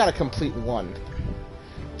 I gotta complete 1.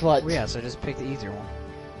 But Well, yeah, so just pick the easier one.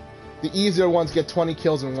 the easier ones get 20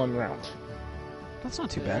 kills in 1 round. That's not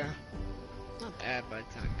too bad. Not bad, but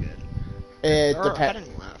it's not good. It Or depends.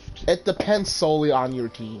 heading left. It depends solely on your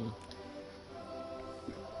team.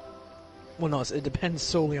 Well, no, it depends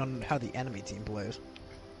solely on how the enemy team plays.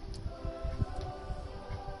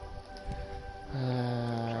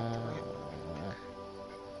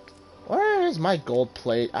 Where is my gold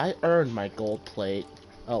plate? I earned my gold plate.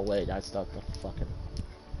 Oh wait, that's not the fucking...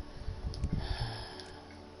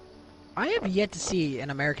 I have yet to see an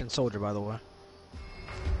American soldier, by the way.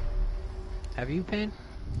 Have you, Payne?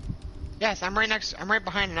 Yes, I'm right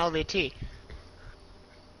behind an LVT.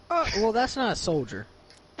 Oh, well, that's not a soldier.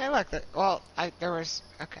 Hey, look. There was.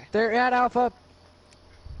 Okay. They're at Alpha.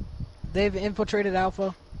 They've infiltrated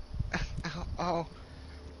Alpha. Oh.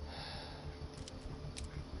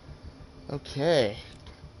 Okay.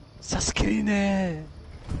 Saskrine!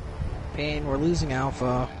 Payne, we're losing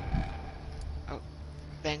Alpha.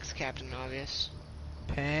 Thanks, Captain Obvious.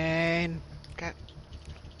 Payne. Got.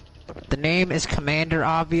 The name is Commander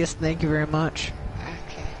Obvious, thank you very much.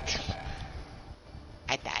 Okay.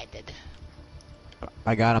 I died.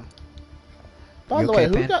 I got him. By You the way,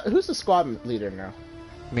 okay, Pan? who's the squad leader now?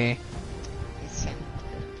 Me. Sen,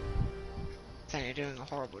 you're doing a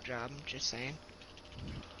horrible job, just saying.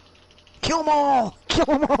 Kill them all! Kill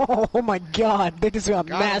them all! Oh my god, they just got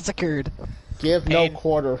Got 'em. massacred. Give Pain. no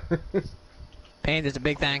quarter. Payne, there's a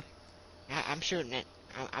big thing. I'm shooting it.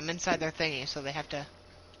 I'm inside their thingy, so they have to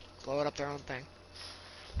blow it up their own thing.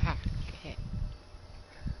 Ha, get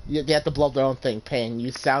hit. They have to blow up their own thing. Pain.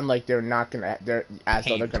 You sound like they're not gonna. They're as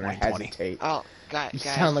though Pain they're gonna 2020. hesitate. Oh, guys. You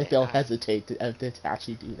sound like they'll hesitate to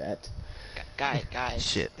actually do that. Guys.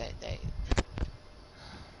 Shit. They...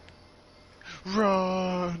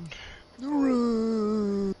 Run!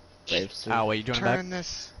 Brave, sir. Oh, wait, you joining back? Turn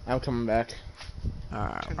this. I'm coming back.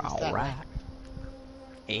 Turn this that Alright.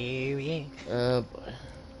 Oh, yeah. Oh boy.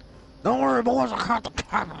 Don't worry, boys. I got the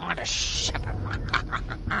time on this shit.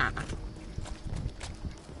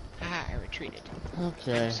 Ah, I retreated.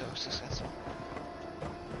 Okay. I'm so successful.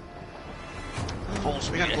 Full We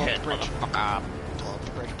speed gotta blow up ahead, the bridge. motherfucker. Blow up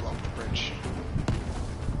the bridge, blow up the bridge.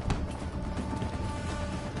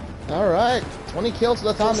 Alright, 20 kills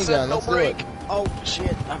with the Tommy gun, let's do it. Oh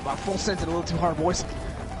shit! I full centered a little too hard, boys.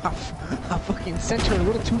 I fucking centered a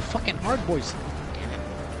little too fucking hard, boys. Damn it.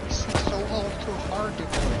 This is so little too hard to do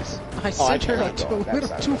this. I centered cannot it go a on that little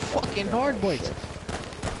side too of the fucking hard, boys.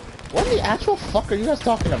 What the actual fuck are you guys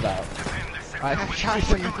talking about? I shot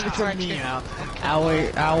some it's a meme out.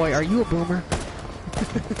 Alway, are you a boomer?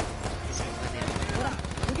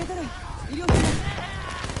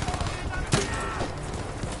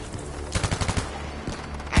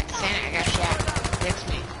 Santa, I got shot. Fix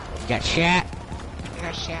me. You got shot? I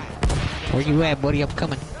got shot. Where you at, buddy? I'm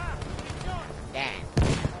coming. Dang.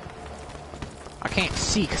 I can't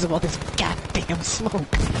see because of all this goddamn smoke.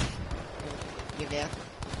 You there?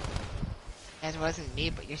 That wasn't me,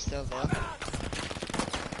 but you're still there.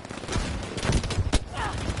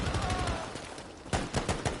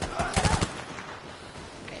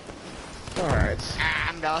 Alright.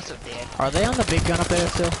 I'm also dead. Are they on the big gun up there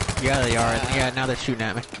still? Yeah, they are. Yeah, now they're shooting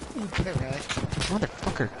at me. Really?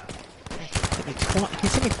 Motherfucker. He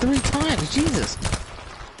hit me 3 times. Jesus.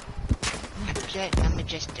 I'm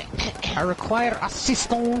just I require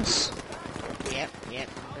assistance. Yep. Yep,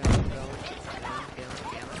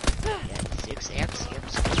 6X, yep,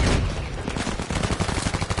 6.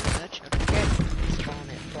 Touch, okay. Spawn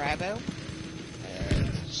at Bravo.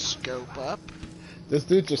 Scope up. This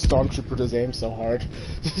dude just stormtroopered his aim so hard.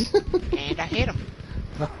 And I hit him.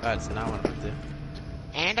 That's not what I'm doing.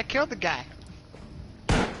 And I killed the guy.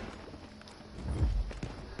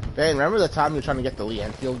 Hey, remember the time you were trying to get the Lee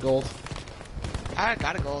Enfield gold? I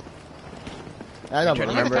got a gold. I know, but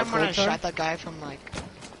Remember remember the it time when I full time? shot that guy from like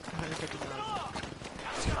 150 miles?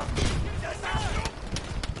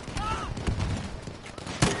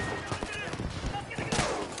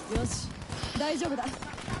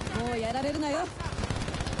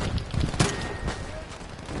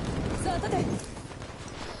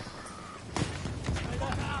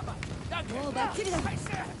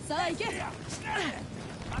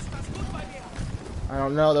 I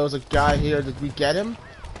don't know, there was a guy here, did we get him?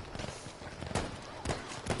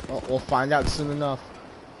 Well, we'll find out soon enough.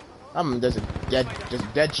 There's a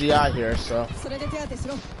dead GI here, so.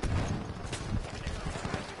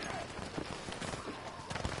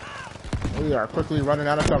 We are quickly running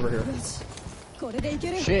out of cover here.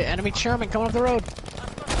 Shit, enemy chairman coming up the road.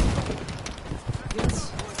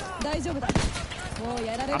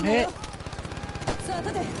 I'm hit.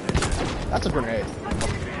 That's a grenade.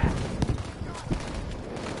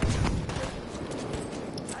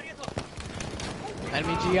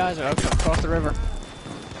 Enemy GIs are across the river.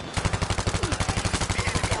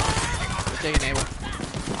 We're taking Able.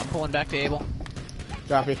 I'm pulling back to Able.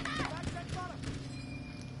 Copy.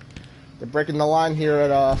 They're breaking the line here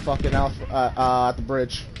at fucking Alpha, at the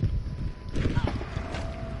bridge.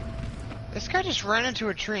 This guy just ran into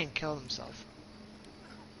a tree and killed himself.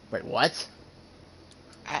 Wait, what?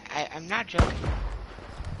 I'm not joking.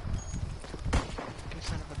 You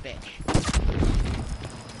son of a bitch.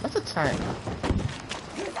 That's a tank.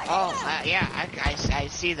 Oh, yeah, I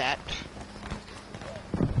see that.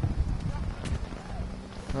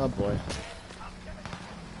 Oh boy.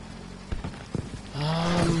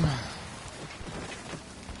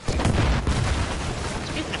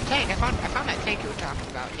 Speaking of tank, I found that tank you were talking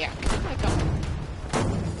about. Yeah.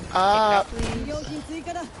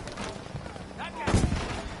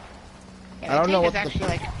 I don't know what actually,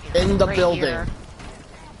 like, in the right building. here.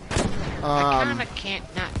 I kinda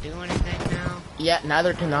can't not do anything now. Yeah,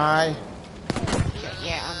 neither can I.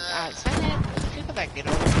 Send it. People that get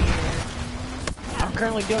over here. I'm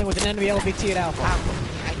currently dealing with an enemy LBT at Alpha.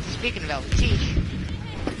 Speaking of LT.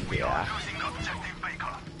 We are losing objective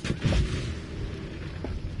Baker.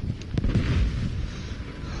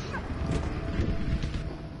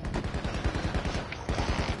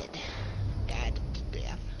 Died to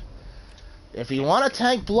death. If you want a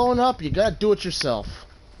tank blown up, you gotta do it yourself.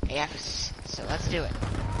 Yes, so let's do it.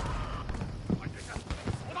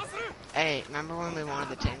 Hey, remember when we wanted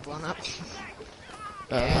the tank blown up?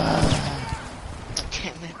 Damn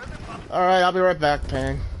it. Alright, I'll be right back,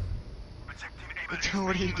 Pang.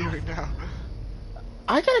 What are you doing now?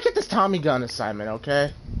 I gotta get this Tommy gun assignment,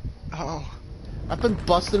 okay? Oh. I've been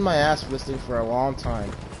busting my ass for this thing for a long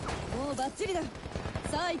time. I'm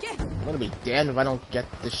gonna be damned if I don't get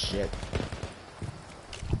this shit.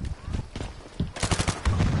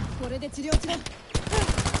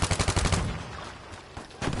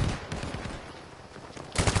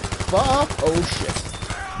 fuck? Oh shit.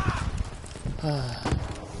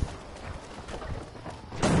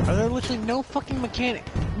 Are there literally no fucking mechanic?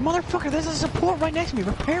 Motherfucker, there's a support right next to me.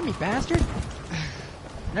 Repair me, bastard.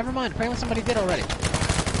 Never mind. Apparently somebody did already.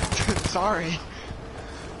 Sorry.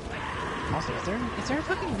 Also, is there a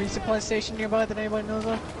fucking resupply station nearby that anybody knows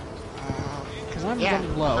of? Because I'm Yeah,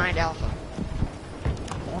 running low. behind Alpha.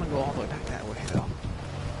 I want to go all the way back that way, though.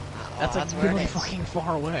 That's like where it really is. fucking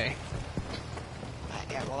far away.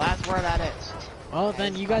 Yeah, well, that's where that is. Well,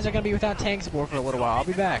 then you guys are gonna be without tank support for a little while. I'll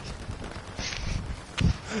be back.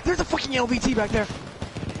 There's a fucking LBT back there.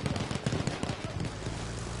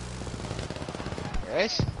 There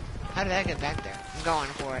is? How did that get back there? I'm going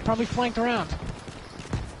for it. Probably flanked around.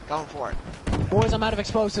 Going for it. Boys, I'm out of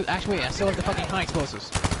explosives. Actually, wait, I still have the fucking high explosives.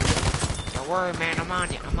 Don't worry, man. I'm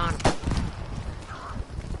on you. I'm on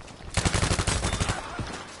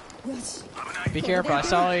you. Be careful. I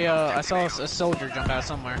saw a soldier jump out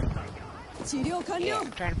somewhere. Yeah,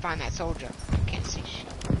 I'm trying to find that soldier. Can't see shit.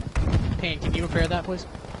 Payne, can you repair that, please?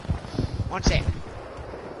 One sec.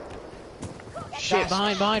 Shit,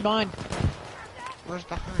 behind. Where's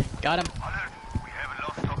behind? Got him. Alert. We have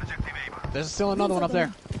lost objective Able. There's still another one up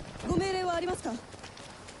there.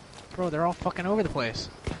 Bro, they're all fucking over the place.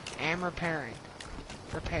 Am repairing.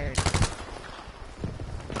 Prepared.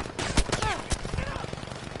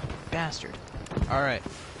 Bastard. Alright.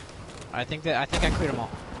 I think I cleared them all.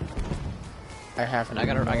 I haven't. And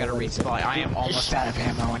I gotta resupply. I am almost out of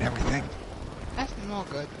ammo and everything. That's all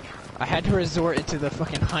good. I had to resort into the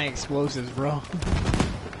fucking high explosives, bro.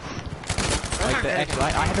 Like the extra,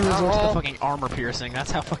 I had to resort to the fucking armor piercing.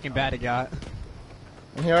 That's how fucking bad it got.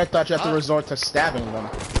 And here I thought you had to resort to stabbing them.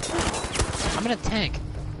 I'm in a tank.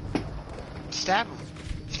 Stab him.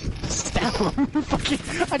 Stab him. Fucking,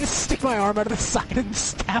 I just stick my arm out of the side and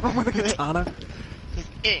stab him with a katana.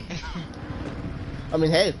 I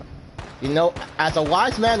mean, hey, you know, as a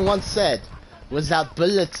wise man once said, without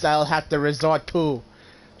bullets, I'll have to resort to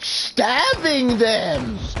stabbing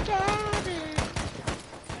them.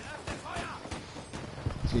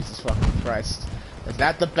 Jesus fucking Christ. Is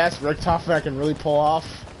that the best Richtofen I can really pull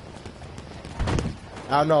off?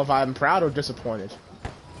 I don't know if I'm proud or disappointed.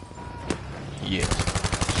 Yeah.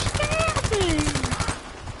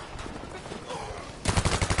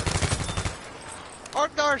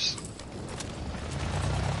 Outdoors.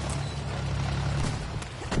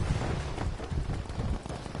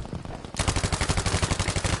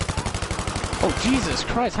 Oh, Jesus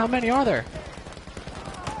Christ, how many are there?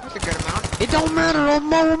 That's a good amount. It don't matter, I'll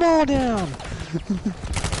mow them all down! Let's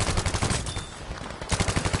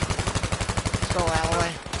go,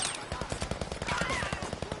 Alloway.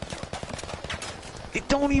 It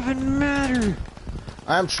don't even matter!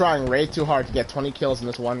 I'm trying way too hard to get 20 kills in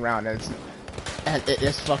this one round, and it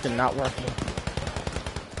is fucking not working.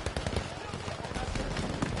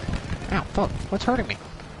 Ow, fuck, what's hurting me?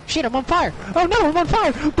 Shit, I'm on fire! Oh no, I'm on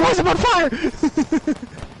fire! Boys, I'm on fire!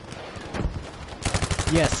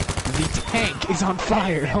 Yes, the tank is on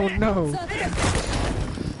fire! Oh no!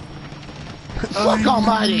 Fuck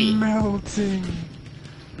almighty! Melting!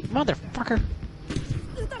 Motherfucker!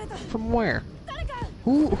 From where?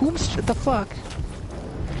 Who's the fuck?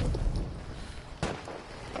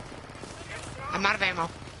 I'm out of ammo.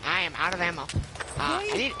 I am out of ammo.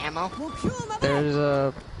 I need ammo. There's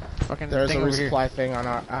a fucking There's a thing over here. resupply thing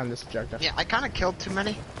on this objective. Yeah, I kind of killed too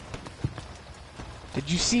many. Did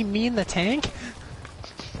you see me in the tank?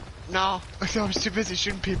 No, I was too busy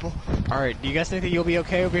shooting people. Alright, do you guys think that you'll be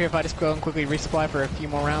okay over here if I just go and quickly resupply for a few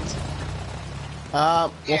more rounds?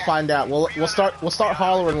 We'll find out. We'll start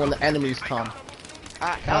hollering when the enemies come.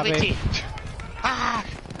 Copy. LVT. Ah!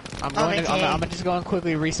 I'm gonna just go and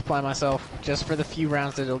quickly resupply myself, just for the few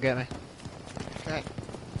rounds that it'll get me. Okay.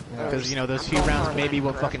 Because, you know, those few rounds maybe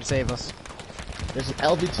will fucking save us. There's an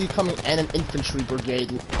LVT coming and an infantry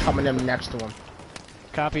brigade coming in next to him.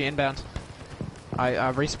 Copy, inbound. I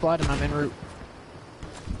resupplied and I'm en route.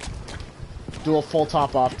 Do a full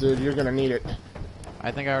top off, dude. You're gonna need it.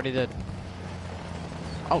 I think I already did.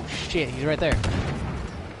 Oh shit, he's right there.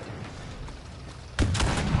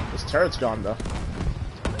 His turret's gone though.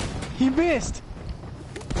 He missed!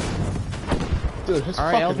 Dude, his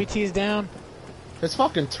Alright, fucking LVT's down. his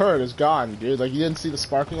fucking turret is gone, dude. Like you didn't see the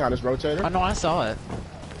sparking on his rotator? Oh no, I saw it.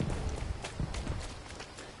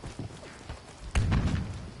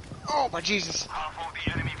 Oh my Jesus! Half of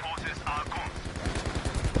the enemy forces are gone.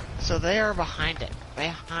 So they are behind it.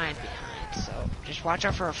 Behind. So just watch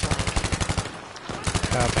out for a flank.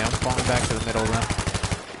 Copy, I'm falling back to the middle then.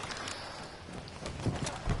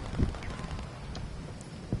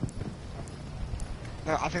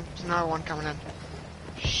 No, I think there's another one coming in.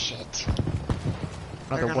 Shit.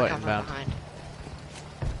 Another They're gonna what come from inbound? behind.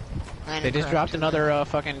 They Landing just craft dropped to the- another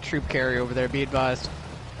fucking troop carrier over there. Be advised.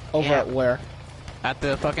 Over Yeah. at where? At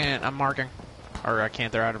the fucking, I'm marking. Or I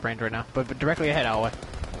can't, they're out of range right now. But directly ahead, Alway.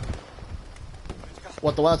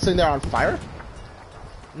 What, the one that's sitting there on fire?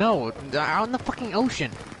 No, out in the fucking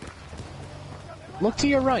ocean. Look to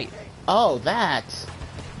your right. Oh, that.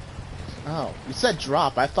 Oh, you said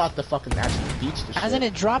drop. I thought the fucking actual beach the Hasn't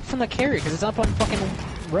shit. it dropped from the carrier? Because it's up on fucking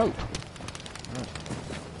rope.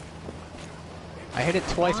 I hit it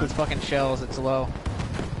twice with fucking shells. It's low.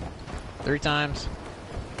 3 times.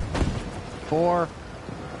 4.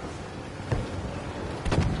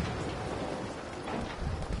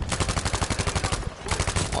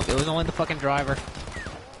 Oh, it was only the fucking driver.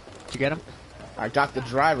 Did you get him? I got the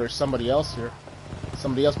driver. Somebody else here.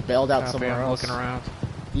 Somebody else bailed out Copy, somewhere I'm else. looking around.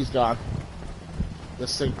 He's gone.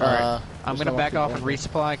 This thing. Alright. I'm there's gonna no back more off and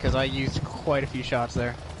people. resupply because I used quite a few shots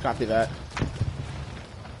there. Copy that.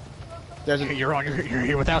 There's a, You're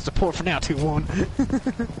here without support for now,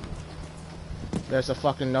 2-1. there's a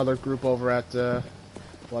fucking another group over at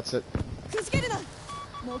what's it?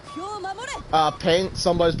 Pain.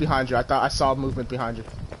 Somebody's behind you. I thought I saw movement behind you.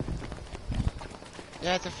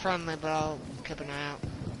 Yeah, it's a friendly, but I'll keep an eye out.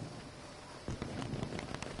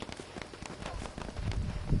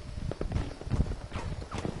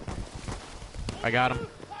 I got him.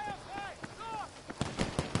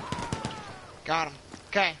 Got him.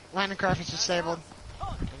 Okay, landing craft is disabled.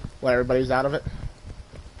 What? Everybody's out of it.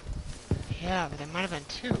 Yeah, but there might have been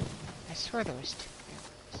 2. I swear there was 2. Yeah,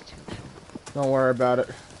 there was 2. Don't worry about it.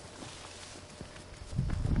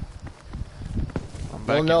 I'm back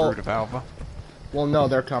Well, in no. route of Alpha. Well, no,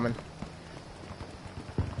 they're coming.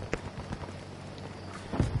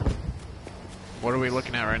 What are we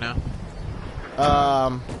looking at right now?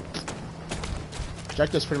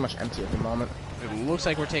 Objective's pretty much empty at the moment. It looks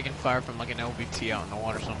like we're taking fire from like an LVT out in the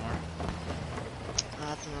water somewhere.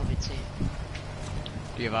 That's an LBT.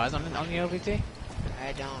 Do you have eyes on the LVT?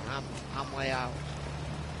 I don't. I'm way out.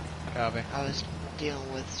 Copy. I was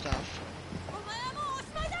dealing with stuff.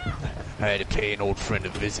 I had to pay an old friend a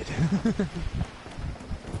visit.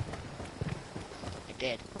 I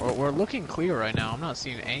did. We're looking clear right now. I'm not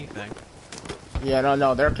seeing anything. Yeah,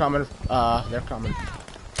 no, they're coming. They're coming.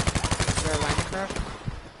 Is there a landing craft?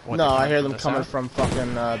 What, No, they're I hear from them the coming south? from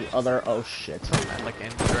fucking the other. Oh shit. Like in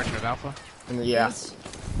the direction of Alpha? And yeah.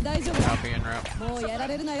 Copy en route.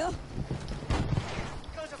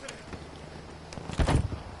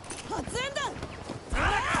 Fucking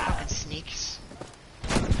sneaks.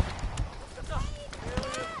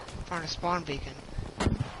 Found a spawn beacon.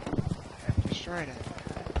 Destroyed it.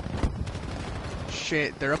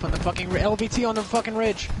 Shit, they're up on the fucking LVT on the fucking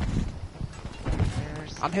ridge.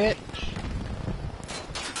 There's I'm hit.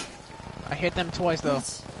 I hit them twice though.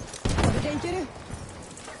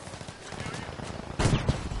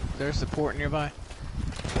 There's support nearby.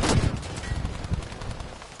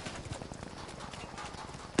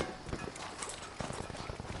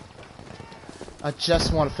 I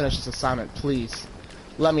just want to finish this assignment, please.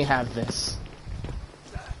 Let me have this.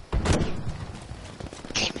 Damn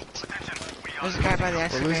it. There's a guy by the We're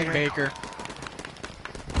excavator. losing Baker.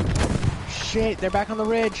 Shit, they're back on the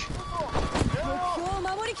ridge.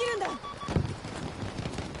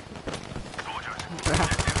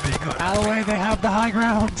 Out of the way, they have the high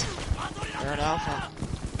ground. They're at Alpha.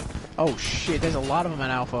 Oh shit, there's a lot of them at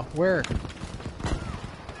Alpha. Where?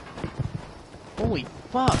 Holy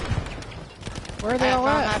fuck. Where are they I all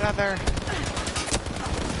found at? that other.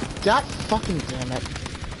 God fucking damn it.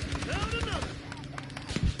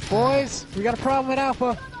 Boys, we got a problem at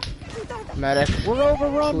Alpha. Medic. We're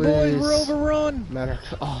overrun, boys. We're Please. overrun. Medic.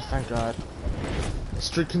 Oh, thank God. The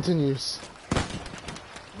streak continues.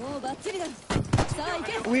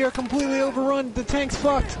 We are completely overrun. The tank's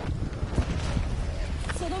fucked.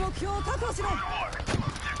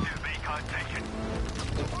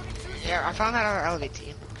 Yeah, I found that other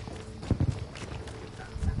LVT.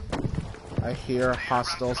 I hear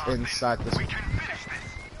hostiles inside this.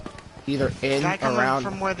 Either in, Guy coming around.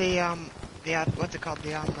 from where the what's it called?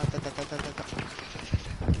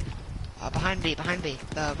 Behind B.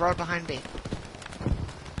 The road behind B. I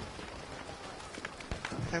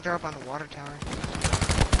think they're up on the water tower.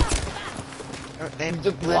 They've The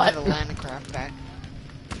landed what? a landing craft back.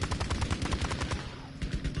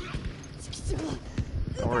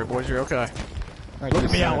 Don't worry, boys. You're okay. Thank Look you,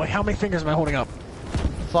 at me, sir. Alway. How many fingers am I holding up?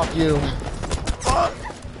 Fuck you.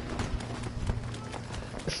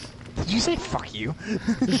 Did you say fuck you?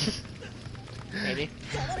 Maybe.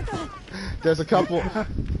 There's a couple.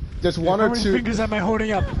 There's one How or many two. fingers am I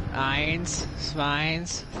holding up? Eins,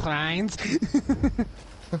 zweins, dreins.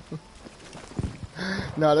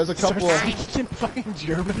 No, there's a couple of speaking fucking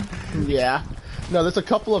German. yeah. No, there's a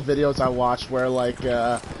couple of videos I watched where like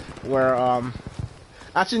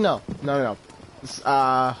actually no. If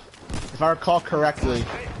I recall correctly,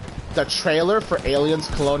 the trailer for Aliens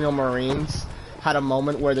Colonial Marines had a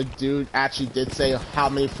moment where the dude actually did say, "How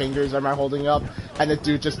many fingers am I holding up?" And the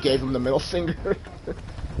dude just gave him the middle finger.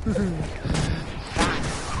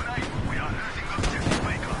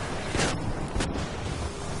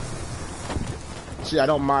 See, I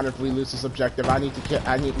don't mind if we lose this objective. I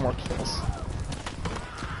need more kills.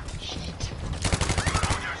 Shit.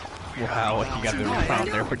 Wow, you got the problem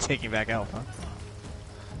there for taking back Alpha.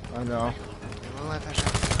 I know. Well, if I should...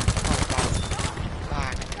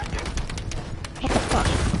 Oh, What fuck. the fuck?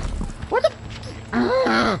 What the?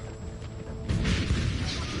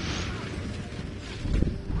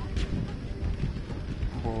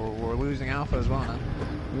 We're losing Alpha as well, huh?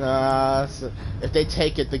 Nah, if they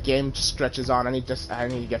take it, the game just stretches on. I need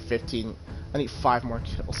to get 15. I need 5 more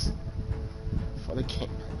kills for the game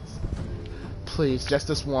ends. Please, just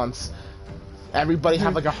this once. Everybody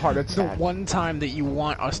have like a heart The attack. one time that you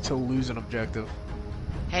want us to lose an objective.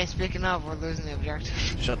 Hey, speaking of, we're losing the objective.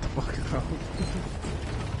 Shut the fuck up.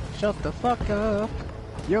 Shut the fuck up.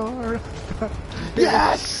 You're...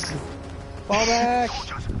 Yes! Fall back!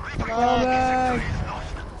 Fall back!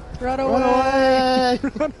 Run Run away!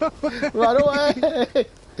 away! Run away!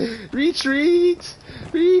 Retreat!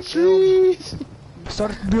 Retreat!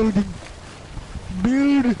 Start building!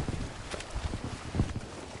 Build!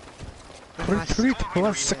 Retreat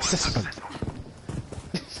was successful.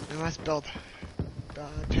 We must build.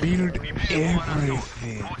 Build everything.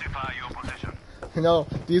 Fortify your position. You know,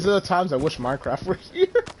 these are the times I wish Minecraft were here.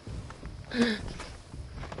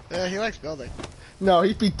 Yeah, he likes building. No,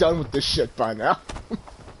 he'd be done with this shit by now.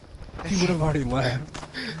 He would have already left.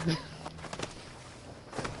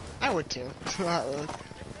 I would too.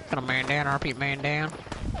 Gonna man down, repeat man down.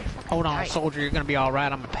 Hold on, Right. soldier, you're gonna be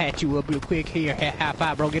alright. I'm gonna pat you up real quick. Here, high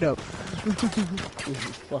five, bro, get up.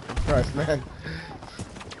 Jesus fucking Christ, man.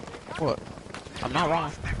 What? I'm not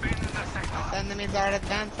wrong. The enemies are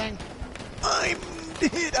advancing. I'm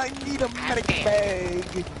dead. I need a medic dead.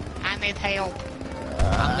 bag. I need help.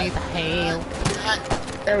 I need help.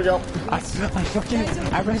 There we go. I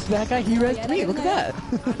rested that guy. He rested me. Look at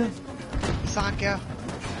that. Sanka.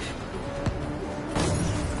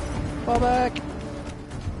 Fall back.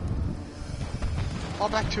 Fall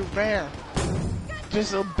back to where?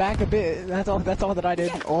 Just back a bit. That's all that I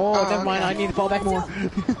did. Oh, Oh, never mind. okay. I need to fall back more.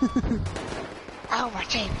 Oh my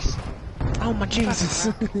Jesus. Oh my Jesus.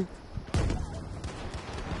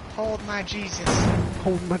 Hold my Jesus.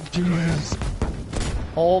 Oh my Jesus.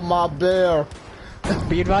 Hold my bear.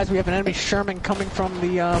 Be advised, we have an enemy Sherman coming from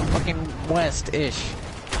the fucking west-ish.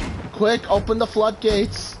 Quick, open the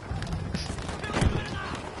floodgates.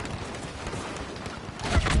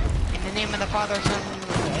 In the name of the Father,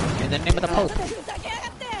 Son, In the name of the Pope.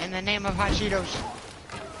 in the name of Hot Cheetos.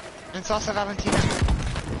 And Salsa Valentina.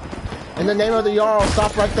 In the name of the Jarl,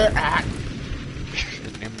 stop right there. Ah. In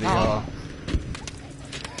the name of the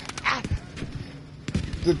Ah.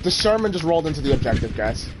 The Sherman just rolled into the objective,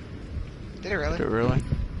 guys. Did it really? Really?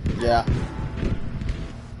 Yeah.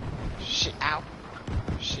 Shit, ow.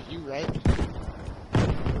 Shit, you right.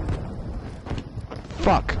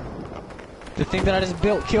 Fuck. The thing that I just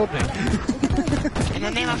built killed me. In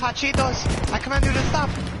the name of Hot Cheetos, I command you to stop.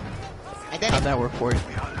 I did How'd it. that work for you?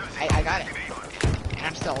 I got it. And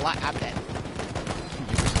I'm still alive. I'm dead.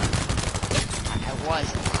 I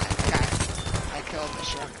was alive. I killed the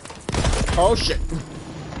Sherman. Oh shit.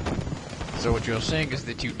 So what you're saying is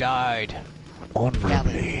that you died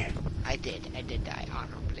honorably. I did die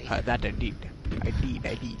honorably. That I did. I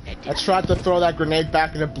did. I tried to throw that grenade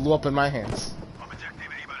back and it blew up in my hands. Objective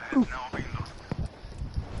able has now been lost.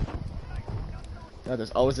 No,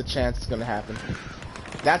 there's always a chance it's gonna happen.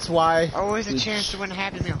 That's why. Always a we chance to win a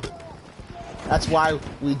Happy Meal. That's why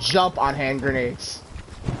we jump on hand grenades.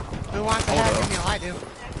 Who wants a Happy Meal? I do.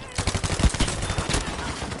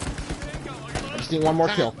 I just need one more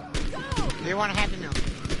kill. Do you want a Happy Meal?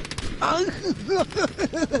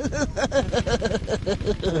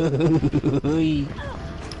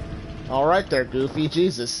 All right there, Goofy.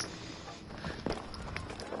 Jesus.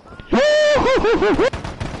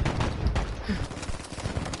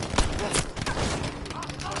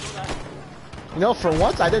 You know, for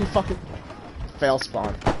once I didn't fucking fail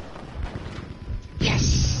spawn.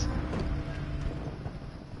 Yes!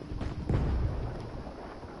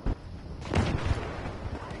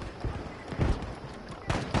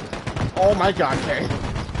 Oh my god, Kay.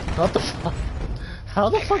 What the fuck? How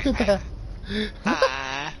the fuck did that?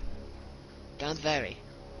 Don't worry.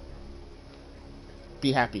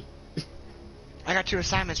 be happy. I got 2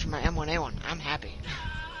 assignments for my M1A1. I'm happy.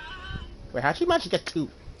 Wait, how'd you manage to get 2?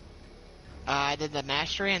 I did the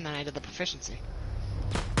mastery and then I did the proficiency.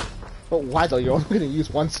 But why though? You're only gonna use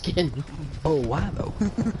 1 skin. Oh, why though?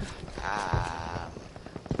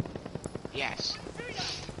 Yes.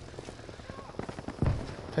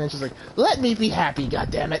 Pen's just like, let me be happy,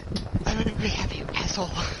 goddammit. I'm gonna be happy, you asshole.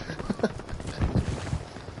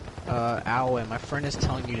 Owl, my friend is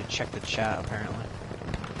telling you to check the chat, apparently.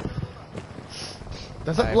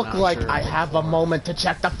 Does it I'm look not like sure I have a moment to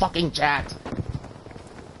check the fucking chat?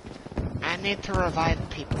 I need to revive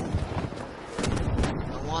people.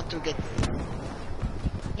 I want to get...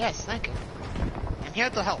 Yes, thank you. I'm here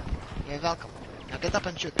to help. You're welcome. Now get up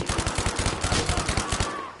and shoot me.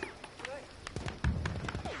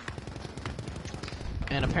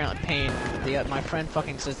 And apparently, Payne, my friend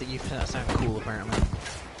fucking says that you sound cool, apparently.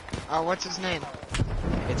 Oh, what's his name?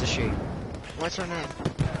 It's a she. What's her name?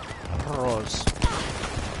 Rose.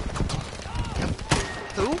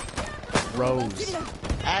 Who? Rose.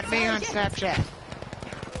 Add me on Snapchat. I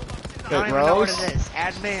Wait, don't even know what Rose? it is.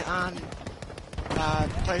 Add me on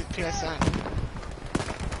play PSN.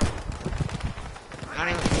 I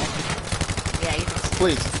don't even. Yeah, you can.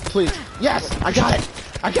 Please. Yes, I got it.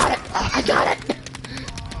 I got it.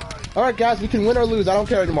 Alright guys, we can win or lose. I don't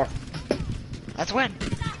care anymore. Let's win.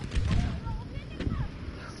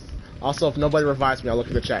 Also, if nobody revives me, I'll look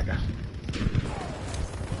at the chat now.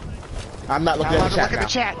 I'm not looking at the chat Look now. at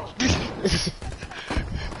the chat.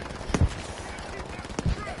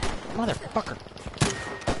 Motherfucker.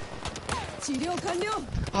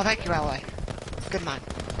 Oh, thank you, LA. Good night.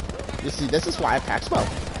 You see, this is why I pack smoke.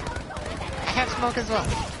 I have smoke as well.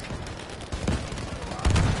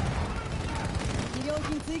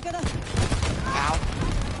 Ow.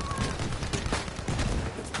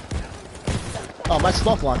 Oh, my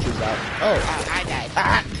smoke launcher's out. Oh. I died.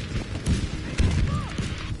 Ah.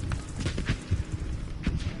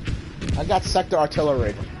 I got sector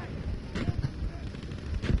artillery.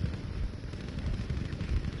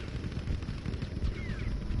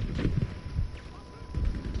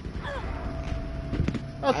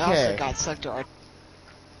 I also Okay. got sector art.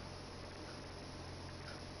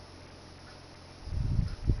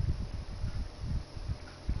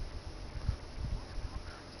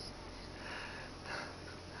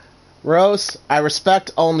 Rose, I respect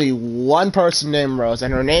only one person named Rose,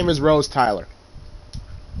 and her name is Rose Tyler.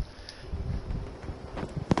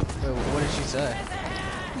 What did she say?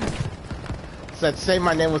 Said, say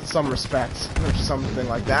my name with some respect, or something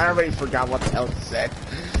like that. I already forgot what the hell it said.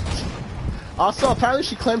 Also, apparently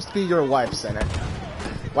she claims to be your wife, Senate.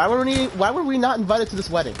 Why were we not invited to this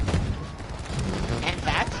wedding? And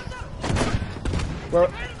that? We're...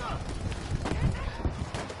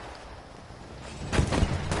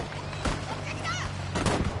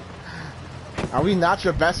 Are we not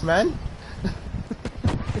your best men?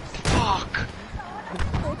 Fuck.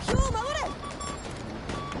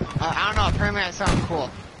 I don't know, apparently that sounds cool.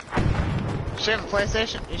 Does she have a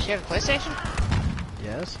PlayStation? Does she have a PlayStation?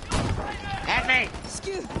 Yes. Add me!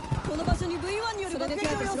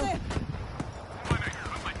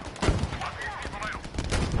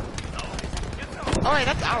 Oh wait,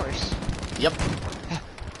 that's ours. Yep.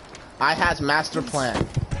 I has master plan.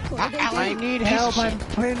 I need help. I'm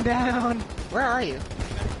pinned down. Where are you?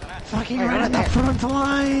 Fucking Hey, right right at the there. front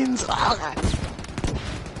lines. I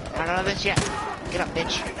don't know this yet. Get up,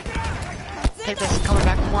 bitch. Take this, coming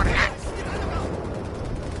back in the morning.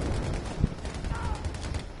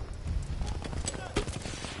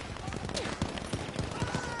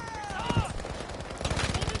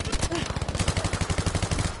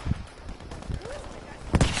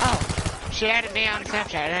 Oh, she added me on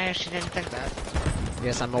Snapchat. I actually didn't think that.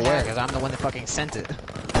 Yes, I'm aware, because I'm the one that fucking sent it.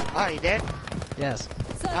 Oh, you did? Yes.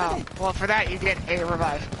 Oh, well, for that you get a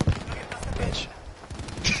revive. Bitch.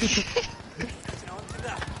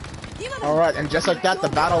 Alright, and just like that, the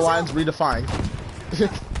battle line's redefined.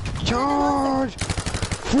 Charge!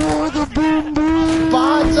 For the boom boom!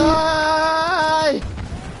 Banzai!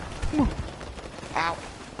 Ow.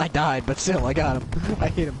 I died, but still, I got him. I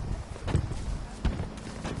hit him.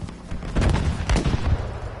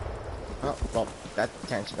 Oh, well, that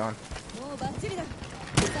tank's gone.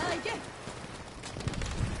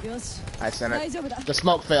 I sent it. The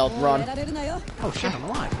smoke failed. Run. Oh shit, I'm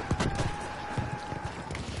alive.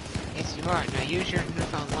 Yes, you are. Now use your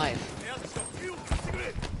newfound life.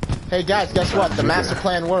 Hey guys, guess what? The master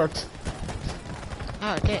plan worked.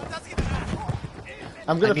 Oh, it did.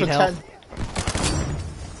 I'm gonna I need pretend.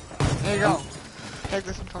 There you go. Take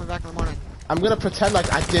this and come back in the morning. I'm gonna pretend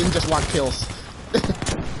like I didn't just want kills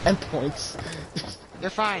and points. You're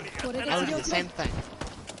fine. I would do the same thing.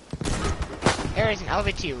 There is an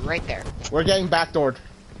LVT right there. We're getting backdoored.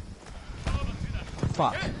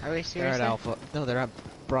 Fuck. Are we They're serious? at Alpha. No, they're at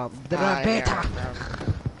Bravo. They're at Beta.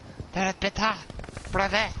 They're at Beta.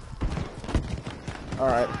 Brave.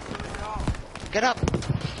 Alright. Get up.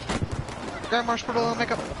 Grab marshmallow and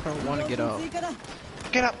make up. I don't want to get up.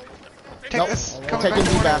 Get up. Take Nope. this. We're Come taking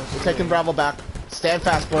back. B back. We're taking Bravo back. Stand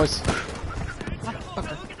fast, boys.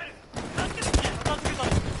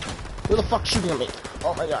 Who the fuck's shooting at me?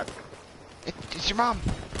 Oh my god. It's your mom.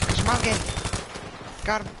 It's your mom game.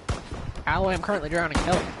 Got him. Alloy, I'm currently drowning.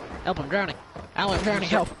 Help. Help, I'm drowning. Alloy, I'm drowning.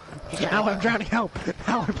 Help. Alloy, I'm drowning. Help.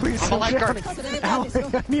 Alloy, please. I'm a lifeguard. drowning. Alloy,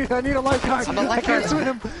 I need a lifeguard. I'm a I lifeguard. can't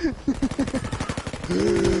swim.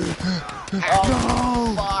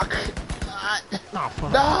 Oh, fuck. Oh,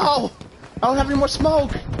 fuck. No! I don't have any more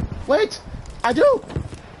smoke! Wait! I do!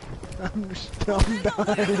 I'm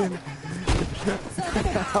dying.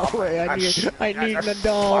 Alloy, I need an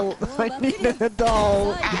adult. I need an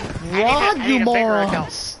adult. Run, I you need a bigger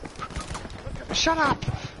morons! Shut up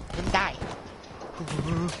and die.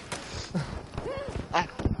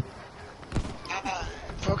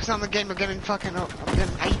 Focus on the game. I'm getting fucking.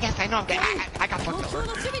 Yes, I know. I'm getting. I got fucked over.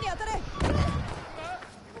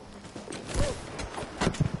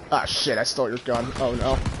 Ah, shit, I stole your gun. Oh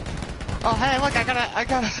no. Oh hey, look! I got a. I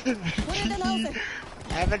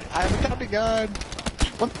haven't got a gun.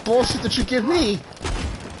 What bullshit did you give me?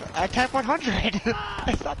 A Type 100.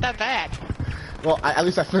 It's not that bad. Well, at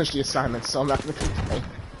least I finished the assignment, so I'm not gonna complain.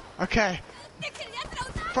 Okay.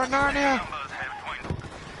 For Narnia.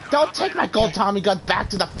 Don't take my gold Tommy gun back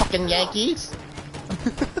to the fucking Yankees!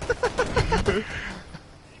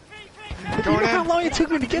 You know how long it took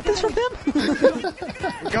me to get this from him?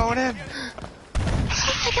 Going in.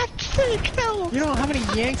 I got 3 kills. You know how many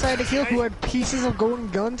Yanks I had to kill who had pieces of golden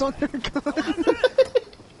guns on their gun?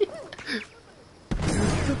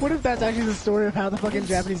 What if that's actually the story of how the fucking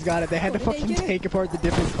Japanese got it? They had to fucking take apart the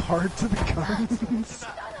different parts of the guns.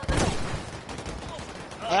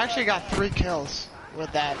 I actually got 3 kills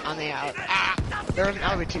with that on the out. Ah! There was an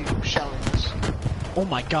LVT shelling us. Oh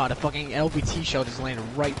my god, a fucking LBT shell just landed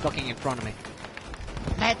right fucking in front of me.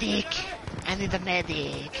 Medic! I need a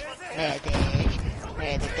medic. Medic.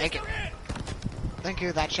 Thank you. Thank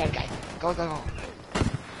you, that shed guy. Go.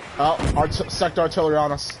 Oh, sector artillery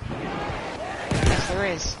on us. Yes, there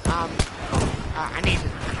is. I need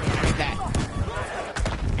that.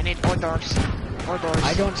 I need more doors.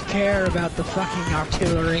 I don't care about the fucking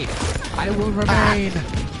artillery. I will remain.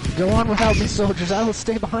 Go on without me, soldiers. I will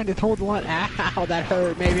stay behind and hold the line. Ow, that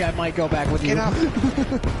hurt. Maybe I might go back with you. Get up.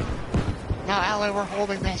 Now, Ally, we're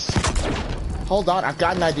holding this. Hold on, I've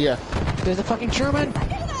got an idea. There's a fucking Sherman.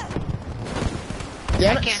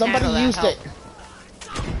 Damn it, can't somebody handle that used help. it.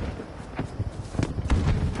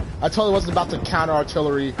 I totally wasn't about to counter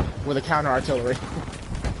artillery with a counter artillery.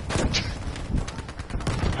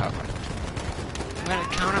 I'm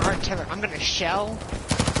gonna counter artillery. I'm gonna shell.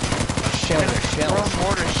 Shell. Throw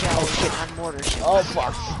mortar shells on mortar shells. Oh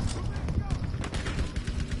fuck.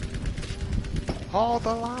 Hold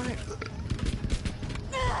the line.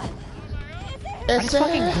 I just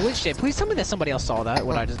fucking glitched it. Please tell me that somebody else saw that,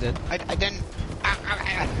 what I just did. I didn't.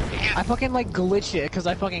 I fucking like glitched it because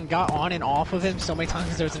I fucking got on and off of him so many times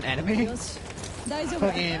because there was an enemy.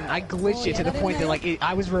 Fucking, I glitched it to the point that like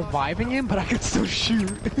I was reviving him, but I could still shoot.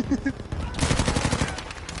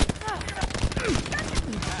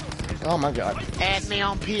 Oh my god. Add me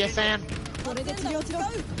on PSN.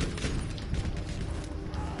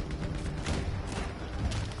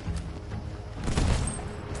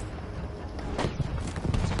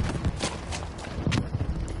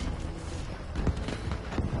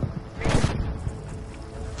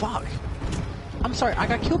 Fuck. I'm sorry, I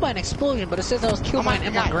got killed by an explosion, but it says I was killed by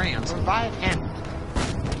an M1 Grams. Revive him.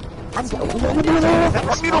 I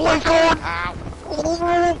need a lifeguard! Ow.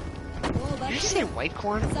 Did you say white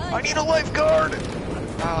corn? I need a lifeguard!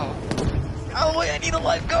 Oh. Oh wait, I need a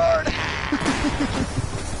lifeguard! I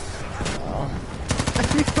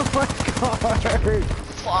need a lifeguard!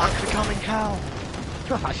 Fuck, becoming hell.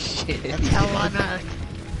 Oh shit. It's hell on earth.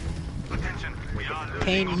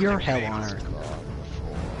 Pain, your hell on earth.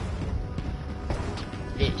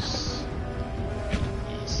 This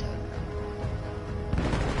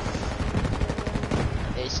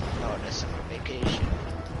is not a summer vacation.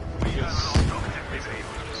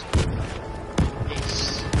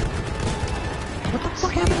 This. What the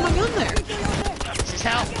fuck happened to my gun there? This is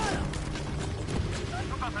hell.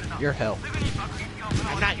 Your hell.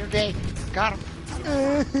 I'm not your day. Got him.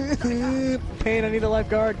 Pain, I need a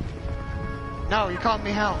lifeguard. No, you called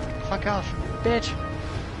me hell. Fuck off. Bitch.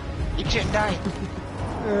 You shouldn't die.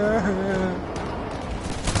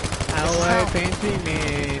 Alright, painting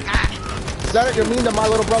me. Senate, you're mean to my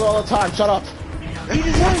little brother all the time. Shut up. He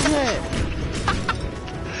deserves it.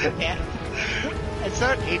 Yeah. And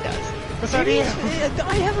so he does. But so do you.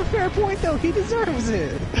 I have a fair point though. He deserves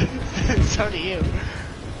it. So do you.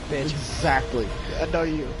 Bitch. Exactly. I know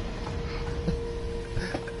you.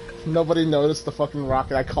 Nobody noticed the fucking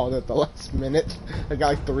rocket. I called it at the last minute. I got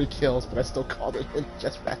like 3 kills, but I still called it in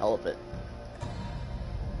just for the hell of it.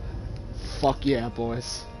 Fuck yeah,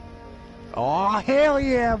 boys. Oh hell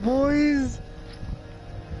yeah, boys!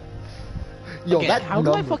 Yo, Okay, that how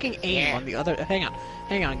do number. I fucking aim on the other? Hang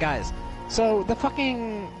on, guys. So the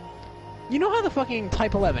fucking, you know how the fucking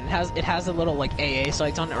Type 11 has the little like AA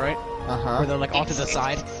sights on it, right? Where they're like off to the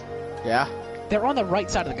side. Yeah. They're on the right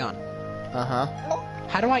side of the gun.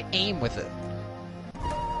 How do I aim with it?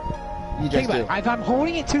 You Think just about do. it. If I'm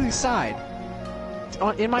holding it to the side,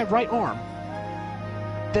 in my right arm,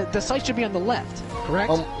 the sight should be on the left, correct?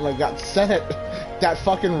 Oh my god, Senate. That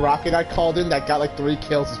fucking rocket I called in that got like 3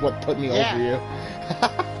 kills is what put me over you.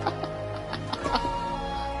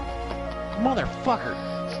 Motherfucker.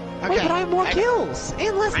 Okay. Wait, but I have more kills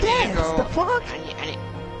and less I need to deaths. go. The fuck?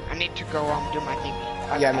 I need to go do my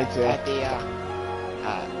thingy. Yeah, me too. At the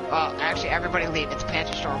well, actually, everybody leave. It's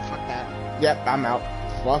Panzer Storm. Fuck that. Yep, I'm out.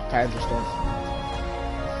 Fuck Panzer Storm.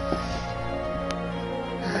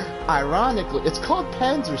 Ironically, it's called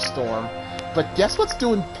Panzer Storm, but guess what's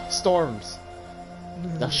doing storms?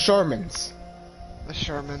 The Shermans. The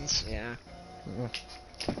Shermans. Yeah.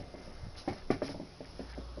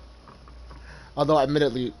 Although,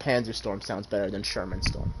 admittedly, Panzer Storm sounds better than Sherman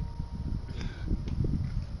Storm.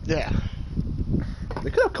 Yeah. They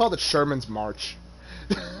could have called it Sherman's March.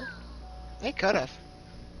 They could have.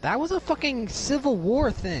 That was a fucking Civil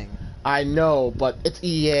War thing. I know, but it's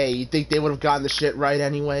EA. You think they would have gotten the shit right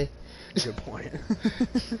anyway? Good point.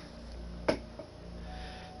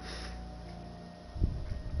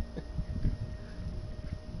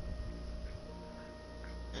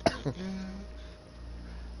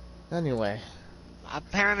 Anyway.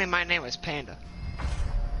 Apparently, my name is Panda.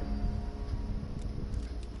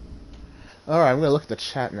 Alright, I'm gonna look at the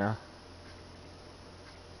chat now.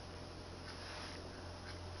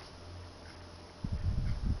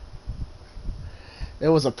 It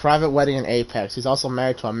was a private wedding in Apex. He's also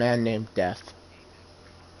married to a man named Death.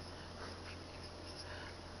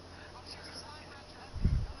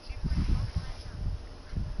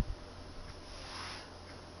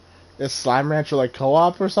 Is Slime Rancher like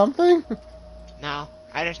co-op or something? No,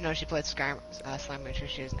 I just know she played Slime Rancher.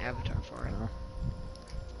 She has an avatar for it.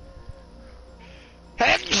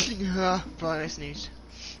 Boy, I sneezed.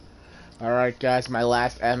 Alright guys, my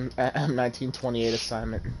last M1928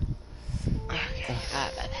 assignment. Okay,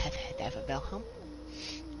 have a bell home.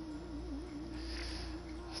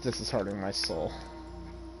 This is hurting my soul.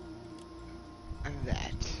 And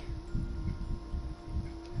that.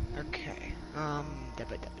 Okay.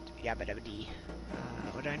 Yabba dabba dee.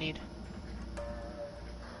 What do I need?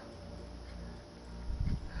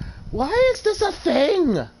 Why is this a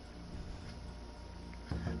thing?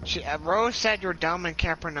 Rose said you're dumb and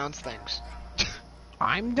can't pronounce things.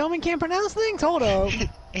 I'm dumb and can't pronounce things? Hold up.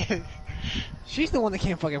 She's the one that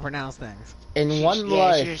can't fucking pronounce things. In one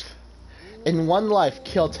life,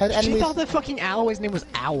 kill 10 enemies. She thought that fucking Alloway's name was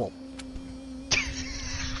Owl.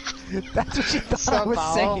 That's what she thought I was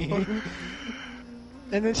saying.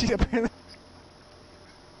 And then she apparently...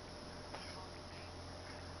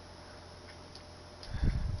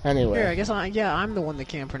 Anyway. Here, I guess I'm the one that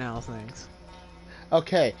can't pronounce things.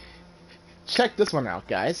 Okay. Check this one out,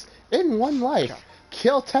 guys. In one life,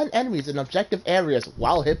 kill 10 enemies in objective areas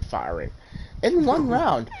while hip firing. In one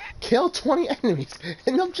round, kill 20 enemies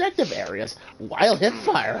in objective areas while hip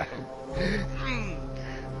firing.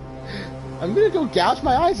 I'm gonna go gouge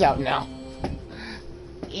my eyes out now.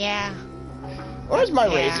 Yeah. Where's my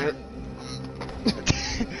razor?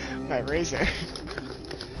 My razor.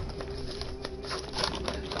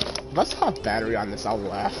 If I still have battery on this, I'll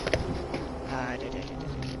laugh.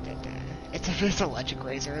 It's a electric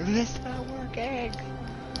razor. It's not working.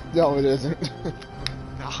 No, it isn't.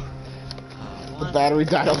 No. The battery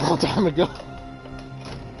died a long time ago.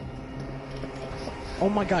 Oh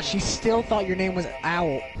my gosh, she still thought your name was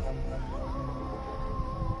Owl.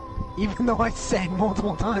 Even though I said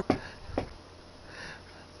multiple times.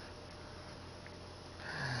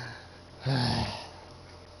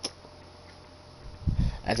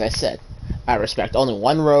 As I said, I respect only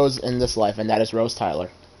one Rose in this life, and that is Rose Tyler.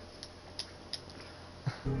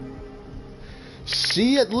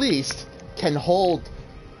 She at least can hold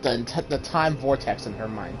the time vortex in her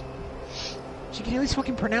mind. She can at least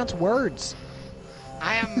fucking pronounce words.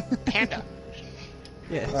 I am Panda.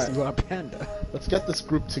 Yes, Alright. you are Panda. Let's get this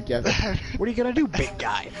group together. What are you gonna do, big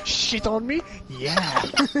guy? Shit on me? Yeah.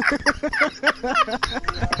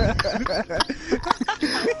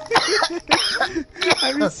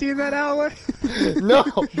 Have you seen that, Owlet? No,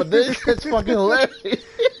 but this it's fucking hilarious.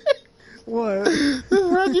 What?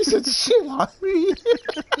 Randy said shit on me.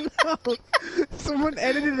 No. Someone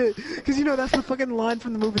edited it. Because, you know, that's the fucking line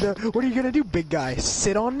from the movie. What are you gonna do, big guy?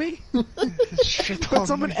 Sit on me? Shit But on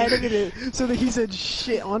someone me. edited it so that he said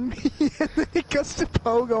shit on me, and then it goes to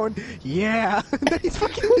Poe going, yeah. And then he's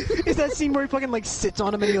fucking, it's that scene where he fucking like sits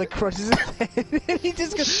on him and he like crushes his head, and he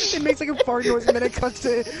just goes, it makes like a fart noise, and then it cuts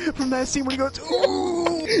to from that scene where he goes,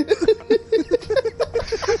 ooh.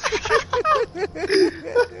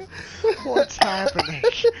 What's happening?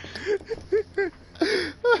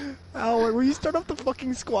 Howard, will you start off the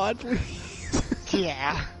fucking squad, please?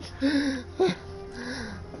 Yeah.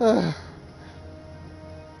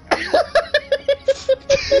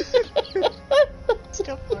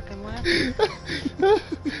 Still fucking laughing.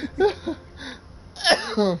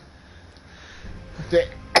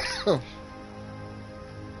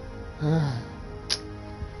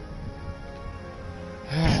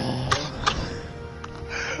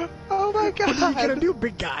 Oh my god. What are you gonna do,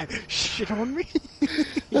 big guy? Shit on me?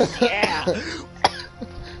 Yeah.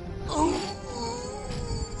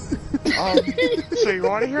 So you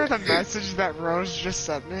want to hear the message that Rose just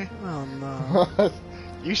sent me? Oh no.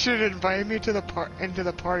 You should invite me to the into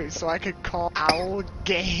the party so I could call Owl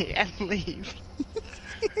gay and leave.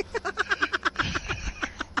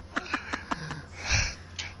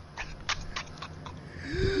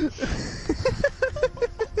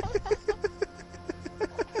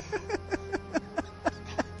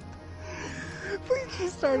 Please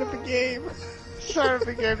just start up a game. Start up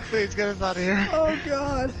again, please. Get us out of here. Oh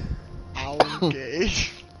god. Owl gay.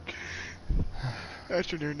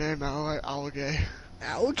 That's your new name, Owl gay.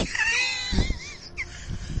 Okay.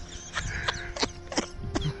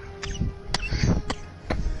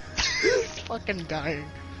 He's fucking dying.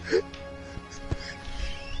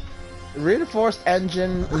 Reinforced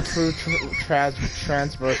engine, improved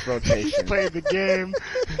transverse rotation. Play the game.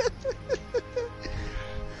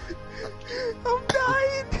 I'm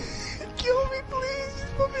dying. Kill me, please.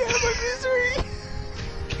 Just put me out of my misery.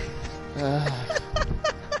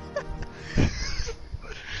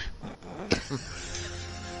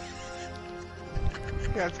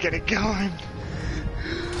 Let's get it going.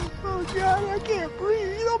 Oh god, I can't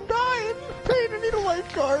breathe. I'm dying. Pain, I need a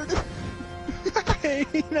lifeguard.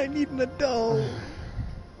 Pain, I need an adult.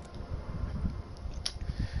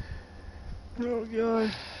 Oh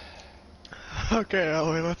god. Okay,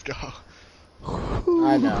 Ellie, let's go.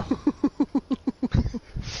 I know.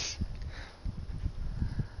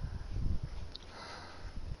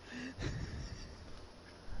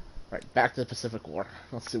 Right, back to the Pacific War.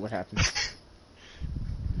 Let's see what happens.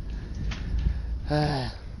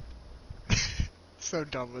 So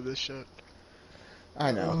done with this shit.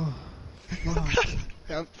 I know.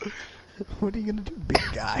 Yep. What are you gonna do, big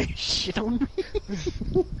guy? Shit on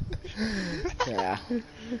me? Yeah.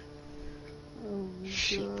 Oh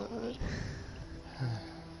god.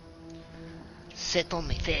 Sit on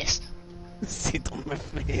my face. Sit on my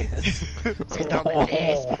face. Sit on my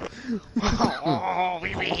face. Oh,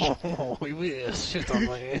 wee wee. Oh, we will. Shit on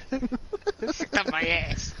my head. Sit on my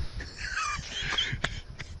ass.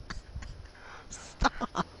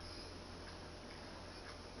 Stop.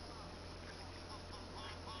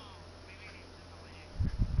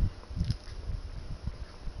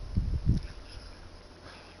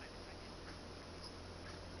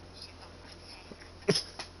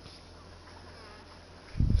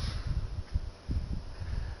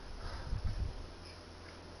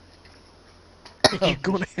 You're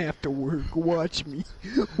gonna have to work. Watch me.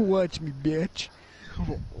 Watch me, bitch.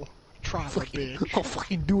 Try my bitch. I'll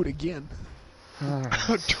fucking do it again.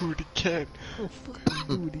 I'll do it again. I'll fucking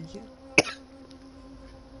do it again.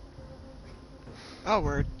 Oh,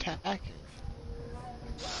 we're attacking.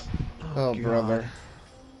 Oh, God. brother.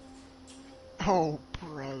 Oh,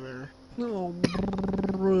 brother. Oh,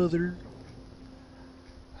 brother.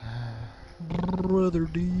 Brother,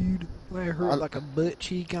 dude. I hurt like a butt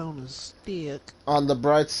cheek on a stick. On the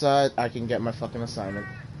bright side, I can get my fucking assignment.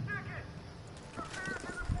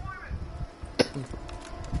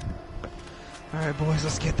 Alright, boys,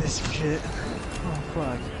 let's get this shit. Oh,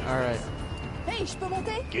 fuck. Alright. Hey, je peux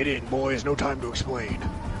monter? Get in, boys. No time to explain.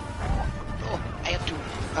 Oh, I have to,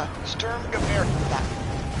 Sturmgewehr.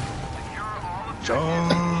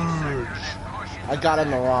 Charge! I got on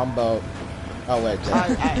the wrong boat. Oh wait,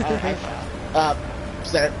 I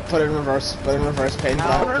Put it in reverse. Put it in reverse. Pain No.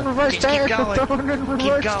 Put it in reverse Keep tear. going. Throw it in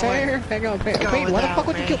reverse going. tear. Hang on, Pain. Go Pain, why the fuck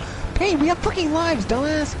would you without kill? Pain, we have fucking lives,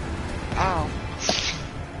 dumbass. Oh.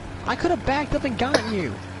 I could have backed up and gotten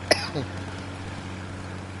you.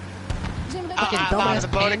 J'aimerais Fucking I'm out of the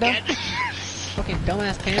dumbass boat panda. again. Fucking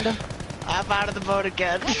dumbass panda. I'm out of the boat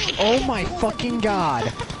again. Oh my fucking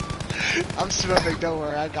god. I'm swimming, don't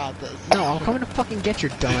worry, I got this. No, I'm coming to fucking get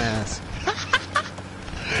your dumbass.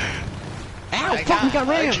 Ow, I fuck, we got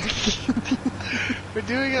rammed.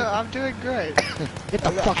 I'm doing great. Get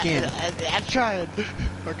the fuck in. I'm trying.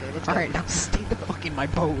 Okay, let's go. Alright, now stay the fuck in my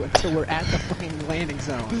boat until we're at the fucking landing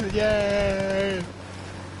zone. Yay!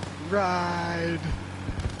 Ride!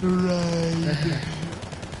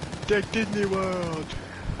 Dick Disney World!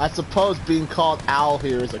 I suppose being called Owl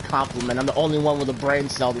here is a compliment. I'm the only one with a brain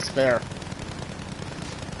cell to spare.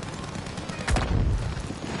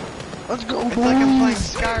 Let's go, It's like I'm playing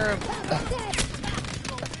Skyrim.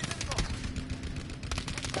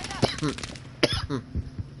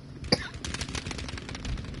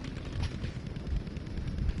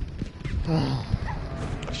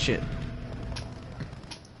 Shit.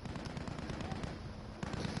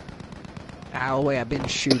 Ow, I've been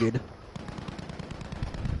shooted.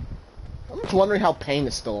 I'm just wondering how Pain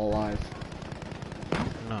is still alive.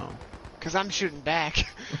 No. Cause I'm shooting back.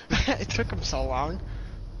 It took him so long.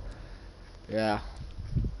 Yeah.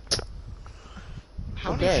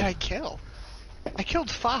 How Okay. many did I kill? I killed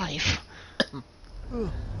 5.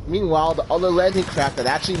 Meanwhile, the other landing craft that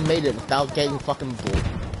actually made it without getting fucking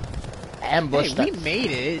ambushed. Hey, we made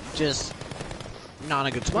it, just not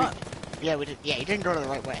a good spot. Yeah, we did. Yeah, you didn't go to the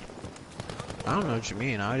right way. I don't know what you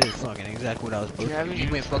mean. I did fucking exactly what I was supposed Yeah, to do. you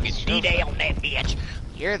You went fucking D-Day on that bitch.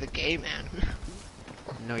 You're the gay man.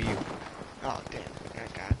 No, you. Oh damn. Oh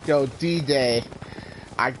god. Yo, D-Day.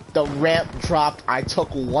 The ramp dropped. I took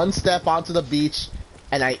one step onto the beach,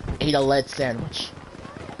 and I ate a lead sandwich.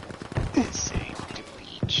 This ain't the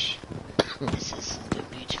beach. This is the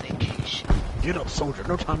beach vacation. Get up, soldier.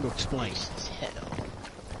 No time to explain. This is hell.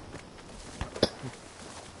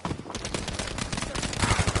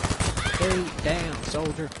 Stay down,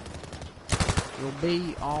 soldier. You'll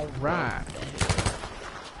be alright.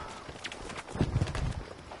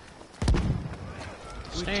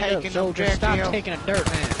 Stand up, taking soldier. Stop objective. taking a dirt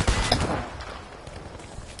man.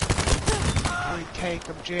 We take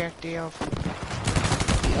objective.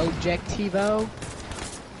 Objectivo.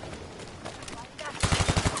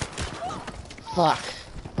 Fuck.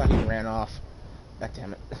 Thought he ran off. God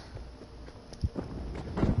damn it.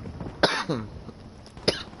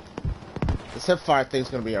 This hipfire thing's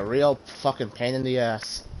gonna be a real fucking pain in the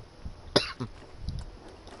ass.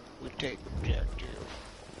 We take objective.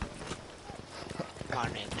 My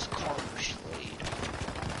name is Carter Slade.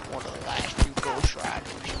 One of the last few Ghost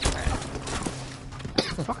Riders around.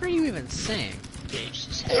 What the fuck are you even saying? This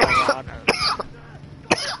is hell on earth.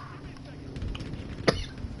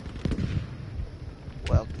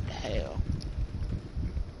 Welcome to hell.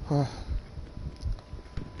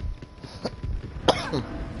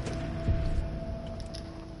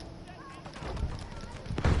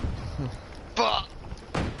 Fuck!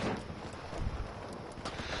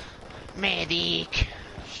 Medic!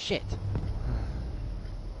 Shit.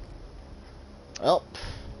 Well,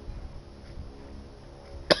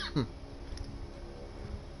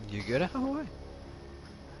 You good, Ahoy?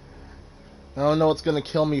 I don't know what's gonna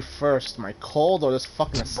kill me first, my cold or this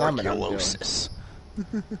fucking assignment I'm doing. Tuberculosis.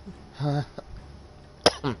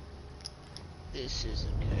 This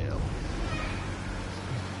isn't hell.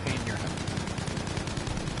 Pain in your head.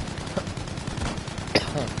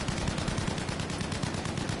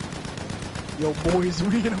 Yo, boys,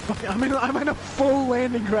 we in a fucking. I'm in a full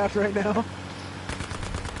landing craft right now.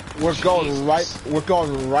 We're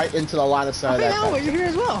going right into the line of sight Hey, of that Ahoy, thing. you're here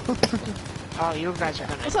as well. Oh, you guys are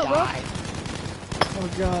gonna What's up, bro? die. Oh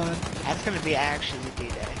god. That's gonna be actually the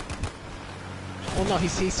D-Day. Well, no,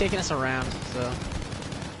 he's taking us around, so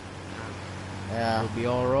Yeah. we'll be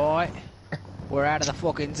all right. We're out of the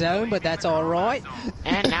fucking zone, but that's all right.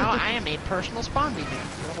 And now I am a personal spawn beacon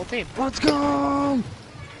for the whole team. Let's go. My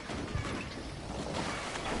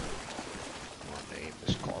name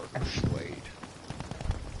is Carter Slade.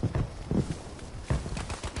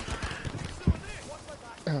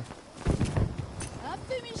 Un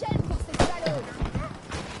fumigène pour ces salauds.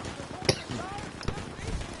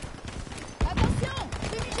 Attention,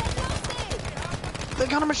 fumigène lancé. They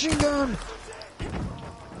got a machine gun.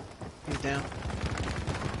 He's down.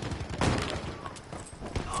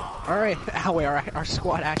 All right, Howie, our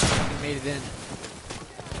squad actually fucking made it in.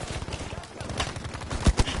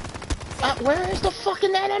 Where is the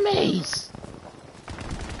fucking enemies?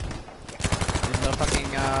 In the fucking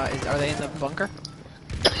are they in the bunker?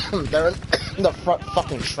 They're in the front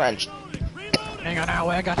fucking trench. Hang on,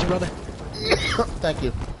 Alway, I got you, brother. Thank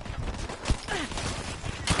you.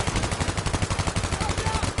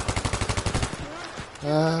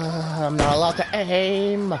 I'm not allowed to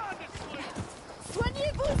aim.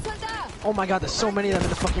 Soignez-vous, soldats! Oh my god, there's so many of them in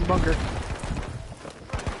the fucking bunker.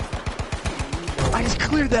 I just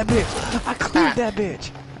cleared that bitch. I cleared that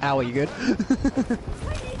bitch. Alway, you good?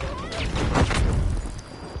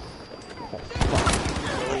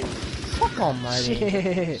 Fuck almighty.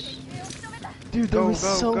 Shit. Dude, there was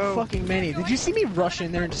so fucking many. Did you see me rush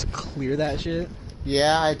in there and just clear that shit?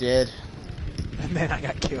 Yeah, I did. And then I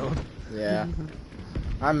got killed. Yeah.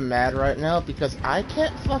 I'm mad right now because I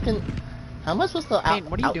can't fucking... How am I supposed to... Hey,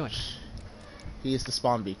 what are you doing? He's the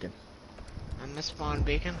spawn beacon. I'm the spawn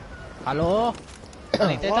beacon. Hello? Whoa.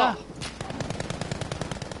 I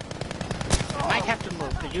might have to move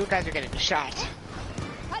because you guys are getting shot.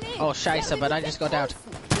 Allez, Oh, scheisse, but I just got out.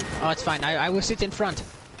 Oh, it's fine. I will sit in front.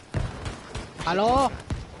 Hello?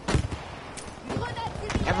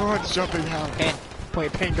 Everyone's jumping now. Pain.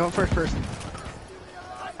 Wait, Pain, go first person.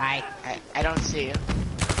 Hi. I don't see you.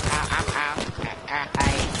 Ow.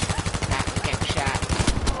 I'm getting shot.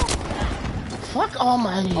 Fuck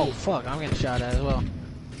almighty. Oh, fuck. I'm getting shot at as well.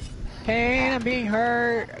 Pain, I'm being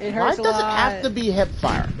hurt. It Why hurts a does lot. it have to be hip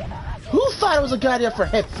fire? Who thought it was a good idea for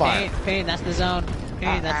hip fire? Pain, that's the zone.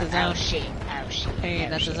 Pain, that's the zone. Oh shit. Pain,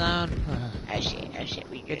 that's the zone. Oh shit.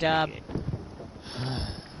 We Good job. we good.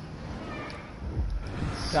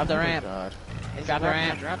 Drop the Oh my ramp. God. Drop the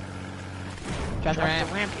ramp. Drop the ramp.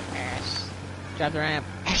 The ramp, you ass. Drop the ramp.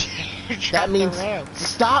 That means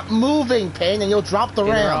stop moving, Pain, and you'll drop the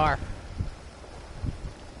Hit the ramp. R.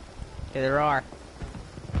 Hit the R.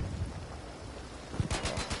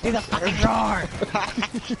 Hit the fucking R.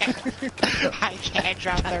 I can't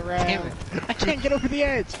drop the Damn ramp. it. I can't get over the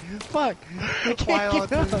edge. Fuck. I can't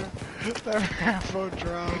get up. The ramp won't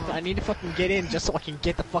drop. I need to fucking get in just so I can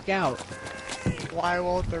get the fuck out. Why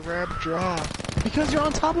won't the ramp drop? Because you're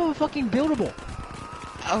on top of a fucking buildable.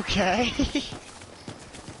 Okay.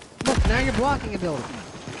 Look, now you're blocking a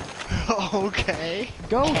buildable. Okay.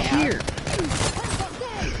 Go Yeah. here.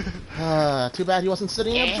 Too bad he wasn't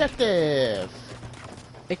sitting in objective.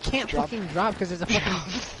 It can't Drop. fucking drop because there's a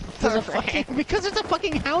fucking because there's a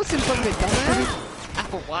fucking house in front of it,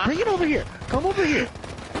 dumbass. Oh, wow. Bring it over here. Come over here.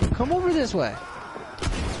 Come over this way.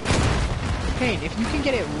 Pain, if you can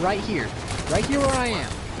get it right here where I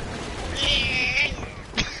am.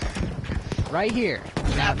 Right here.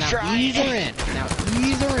 Now trying. ease her in. Now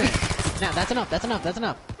ease her in. Now that's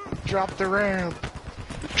enough. Drop the ramp.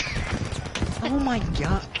 Oh my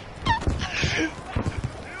god.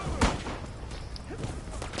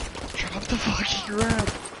 Drop the fucking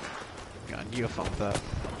ramp. God, you fucked up.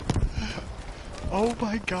 Oh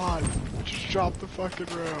my god. Just drop the fucking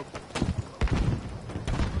ramp.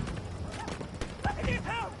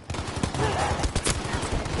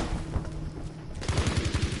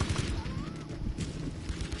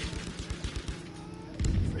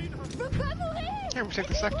 Here, we take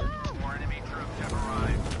the sector. More enemy troops have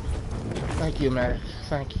arrived. Thank you, medic.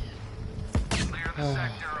 Thank you. Clear the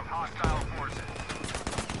sector of hostile forces.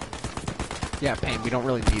 Yeah, Pain, we don't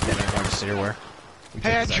really need that anymore, just so you're aware.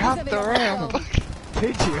 Hey, I dropped the ramp.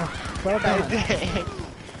 Did you? Well I done. did.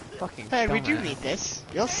 Fucking Hey, we do dumbass. need this.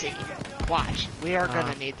 You'll see. Watch. We are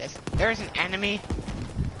gonna need this. There's an enemy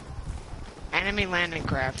landing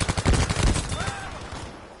craft.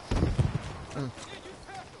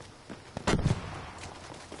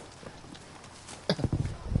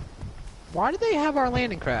 Why did they have our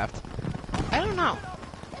landing craft? I don't know.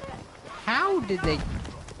 How did they...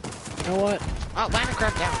 You know what? Oh, landing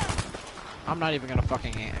craft down. I'm not even gonna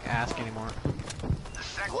fucking ask anymore. The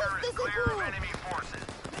sector is clear of enemy forces.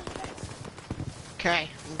 Okay,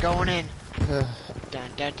 I'm going in. Dun, dun,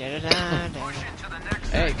 dun, dun, dun, dun. Push into the next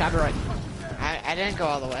Hey, sector. copyright. I didn't go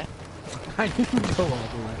all the way. I didn't go all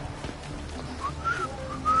the way.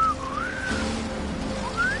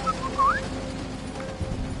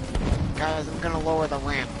 Guys, I'm gonna lower the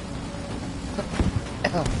ramp.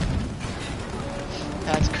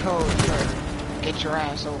 That's code for get your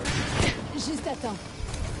ass over. Juste à temps.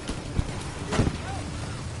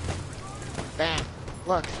 Bam.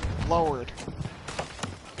 Look, lowered.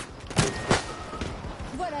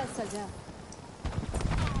 Voilà, soldat.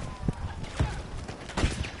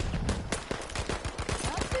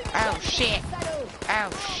 Oh shit. Salaud! Oh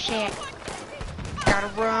shit. Gotta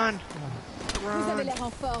run. Vous avez Run. l'air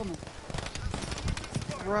en forme.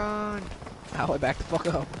 Run. How I back the fuck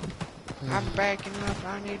up? I'm backing up.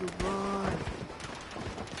 I need to run.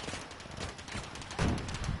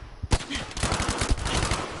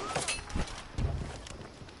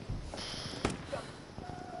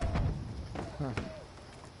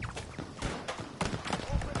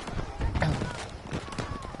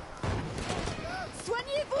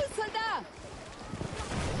 Soignez-vous, soldats!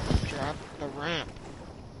 Drop the ramp.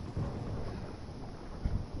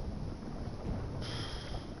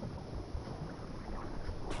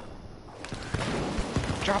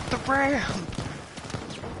 Drop the ramp!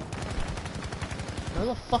 Where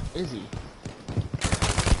the fuck is he?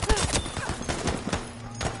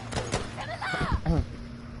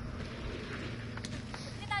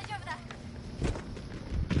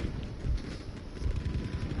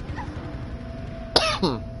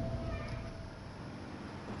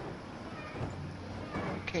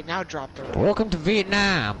 Okay, now drop the ramp. Welcome to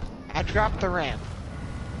Vietnam. I dropped the ramp.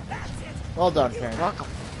 Well done, Karen. Welcome.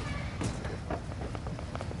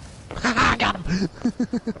 Haha, got him.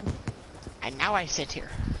 And now I sit here.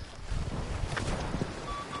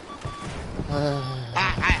 Uh,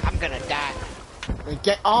 I'm gonna die.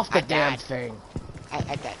 Get off the I damn died. thing. I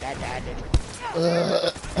died.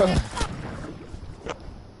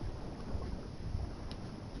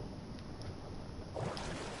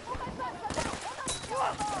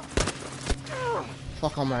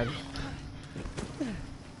 Fuck almighty.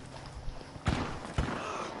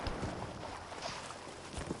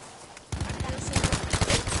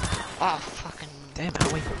 Oh, fucking... Damn,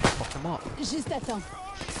 how we fucked him up? Juste à temps.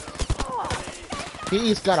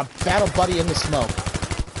 He's got a battle buddy in the smoke.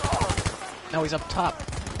 No, he's up top.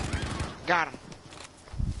 Got him.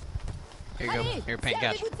 Here you go. Allez, Here, paint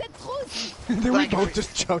catch. servez-vous de cette trousse. Then we Thank you. both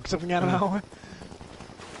just chugged something out of nowhere.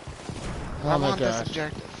 Oh I my want this gosh.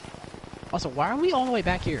 objective. Also, why are we all the way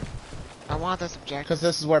back here? I want this objective. Because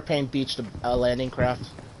this is where Payne beached a landing craft.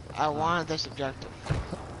 I wanted this objective.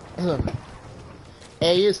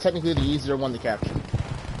 A is technically the easier one to capture.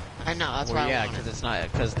 I know, that's Well, why yeah, I want because it. it's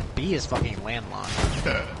not, because B is fucking landlocked.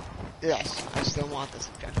 Yes, I still want this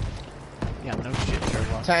objective. Yeah, no shit,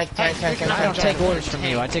 Sherlock. Tank. I don't take orders from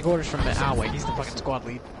you. I take orders from Alway. He's the fucking squad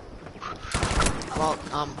lead. Well,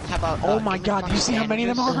 how about... Oh my give me god, do you see how many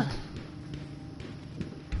of them bandages? are?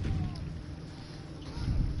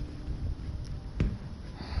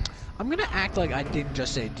 I'm gonna act like I didn't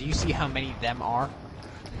just say, do you see how many them are?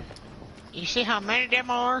 You see how many of them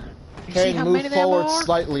are? You see Payne, how move many them forward are?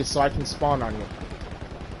 slightly so I can spawn on you.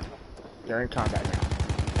 You're in combat now.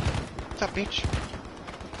 What's up, bitch?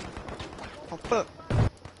 Oh, fuck.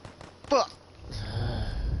 Fuck.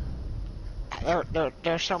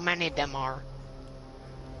 There's so many of them are.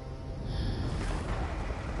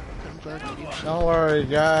 Don't worry,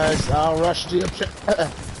 guys. I'll rush the objective.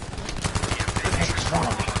 Spawn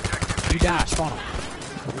him. You die, spawn him.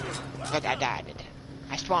 I died.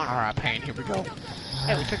 I spawned. Alright, Payne, here we go.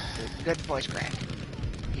 Hey, we took the good voice crack.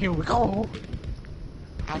 Here we go.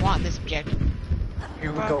 I want this objective.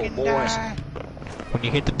 Here we go, Fucking boys. die. When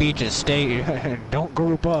you hit the beaches, stay, don't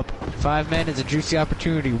group up. 5 men is a juicy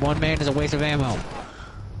opportunity. 1 man is a waste of ammo.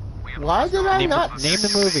 Why did I Name not?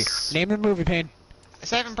 the movie. Name the movie, Payne.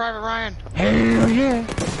 Saving Private Ryan. Hell yeah!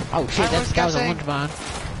 Oh shit, I that was guy was a guessing. lunch mine.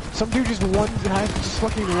 Some dude just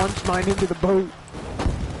fucking lunch mine into the boat.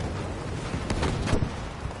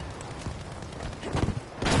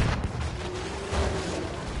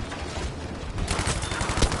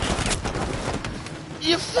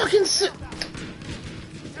 You fucking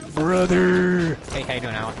Brother! Hey, how you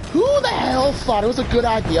doing, Alan? Who the hell thought it was a good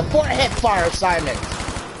idea for a hip fire assignment?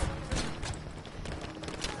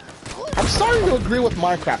 I'm starting to agree with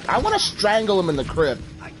Minecraft. I want to strangle him in the crib.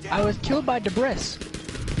 I was killed by Debris.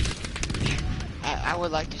 I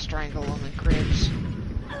would like to strangle him in cribs.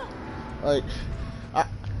 Like,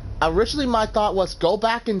 originally my thought was go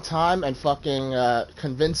back in time and fucking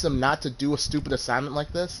convince him not to do a stupid assignment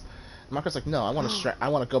like this. Marcus like, no, I want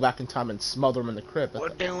to go back in time and smother him in the crib. We're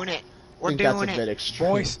doing it. I We're think that's doing a bit it. extreme.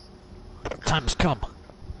 Boys, time's come.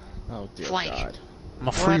 Oh dear Flank. God. I'm a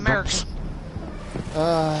We're free American. bumps.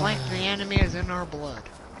 Flank the enemy is in our blood.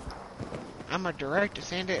 I'm a direct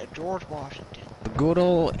descendant of George Washington. The good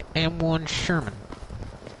old M1 Sherman.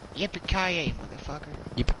 Yippee-ki-yay, motherfucker.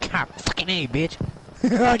 You fucking A, bitch.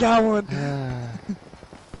 I got one.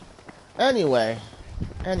 Anyway,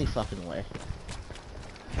 any fucking way.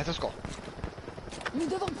 Let's go. Nous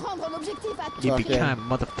devons prendre un objectif à You Okay. became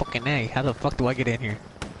motherfucking A. How the fuck do I get in here?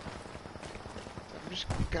 I'm just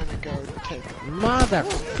gonna go take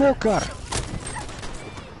Motherfucker!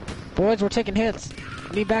 Boys, we're taking hits.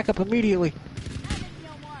 Need backup immediately.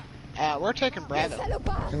 We're taking Bravo.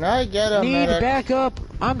 salopard. Can I get a Need medic? backup.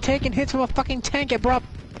 I'm taking hits from a fucking tank, it brought.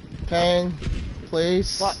 Payne,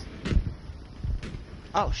 please. What?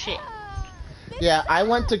 Oh, shit. Yeah, I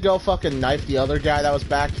went to go fucking knife the other guy that was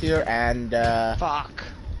back here, and Fuck.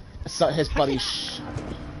 so his buddy shot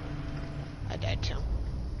me. I died too.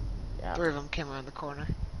 Yeah. 3 of them came around the corner.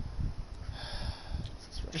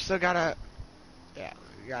 We still got a... Yeah,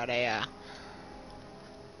 we got a,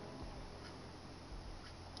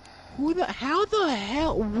 How the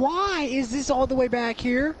hell? Why is this all the way back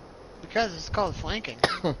here? Because it's called flanking.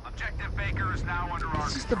 Objective Baker is now under our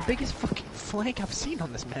This is the biggest fucking flank I've seen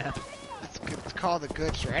on this map. It's called a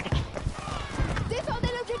good strategy.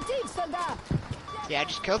 Défendez l'objectif, soldats! Yeah, I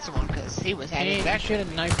just killed someone because he was And heading you back. should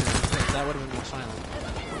have knifed him because that would have been more silent.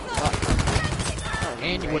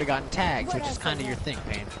 And you would have gotten tagged, which is kind of your thing,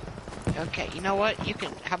 Payne. Okay, you know what? You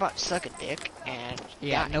can... How about suck a dick and...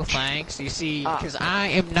 Yeah, die. no thanks. You see, because I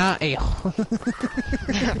am not a...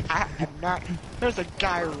 I am not... There's a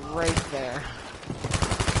guy right there.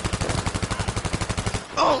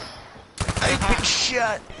 Oh! I've been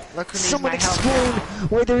shot! Look who needs Someone my help explode now.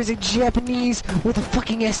 where there's a Japanese with a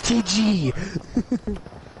fucking STG!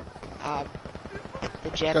 The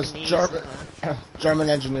Because Japanese... German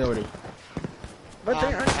ingenuity. But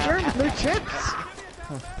they aren't German, they're Czechs!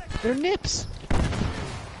 They're nips!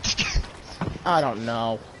 I don't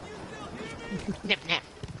know. Nip, nip.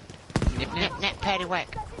 Nip, Nip, nip, patty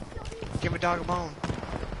whack. Give a dog a bone.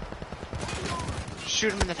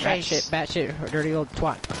 Shoot him in the face. Batshit, dirty old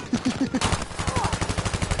twat.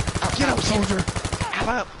 Get up, soldier.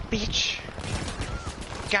 How up, bitch?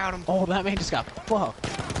 Got him. Oh, that man just got fucked.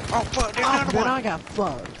 Oh, fuck, there's Oh, another then one. I got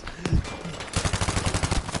fucked.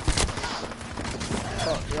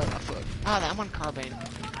 Fuck, you got fucked. Oh, that one carbine.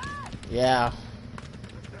 Yeah.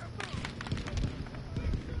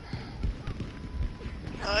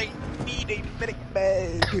 I need a medic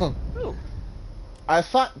bag. I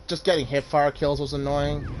thought just getting hipfire kills was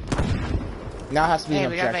annoying. Now it has to be Hey,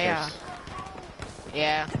 an we got a, objectives.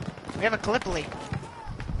 yeah. We have a Gallipoli.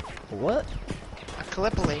 What? A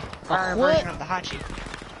Gallipoli. Our what? version of the Hachi.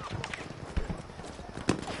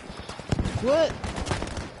 What?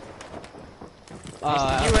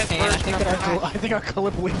 US Payne, I version think of that the I think our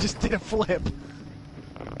Gallipoli just did a flip.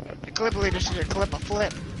 The Gallipoli just did a clip, a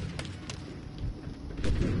flip.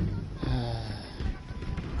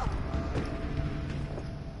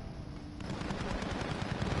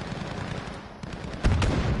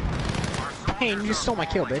 Payne, you just stole my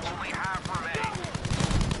kill, bitch. only half remain.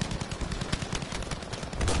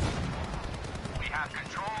 We have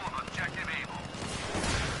control of Objective Able.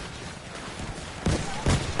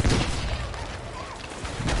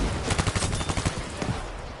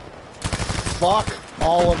 Fuck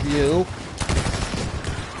all of you.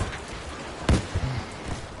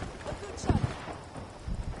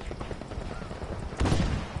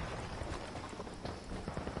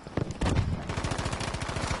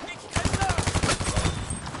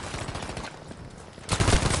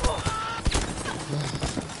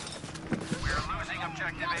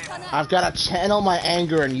 I've got to channel my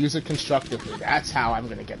anger and use it constructively. That's how I'm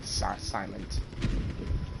gonna get this assignment.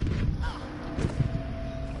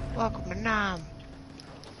 Welcome to Nam.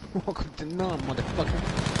 Welcome to Nam,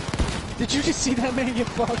 motherfucker. Did you just see that man get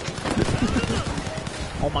fucked?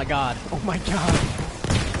 Oh my god. Oh my god.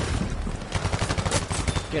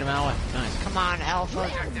 Get him out. Nice. Come on, Alpha.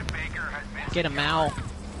 Objective Baker has been Get him out.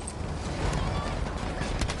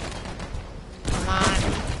 Come on.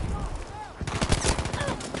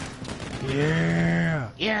 Yeah.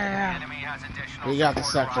 Yeah. enemy has additional We got the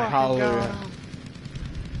support sector. Fucking Hallelujah. go.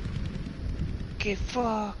 Get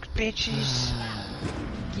fucked, bitches.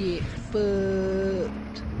 Get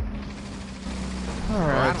fucked.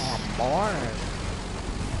 Alright. Boy.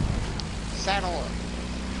 Saddle up.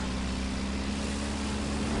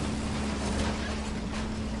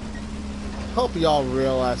 Hope y'all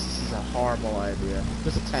realize this is a horrible idea.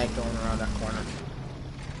 There's a tank going around that corner.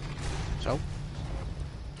 So?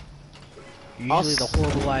 Usually the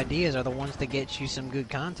horrible ideas are the ones that get you some good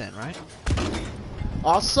content, right?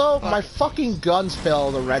 Also, my fucking guns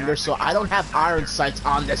fail to render, so I don't have iron sights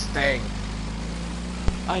on this thing.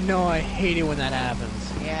 I know, I hate it when that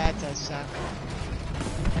happens. Yeah, it does suck.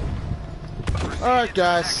 Alright,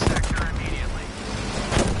 guys. sector immediately.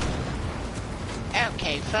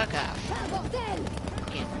 Okay, fuck off. Ah, bordel!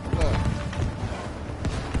 Get fucked.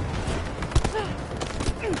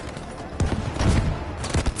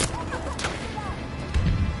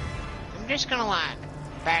 I'm just gonna like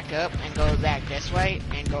back up and go back this way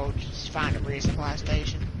and go just find a resupply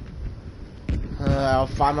station. I'll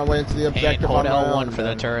find my way into the objective on my own,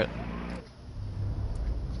 then. turret.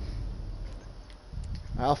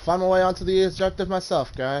 I'll find my way onto the objective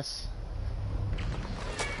myself, guys.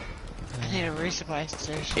 I need a resupply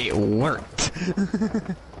station. It worked.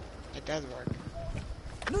 It does work.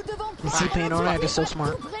 Nous devons You see, Payne, alright, just so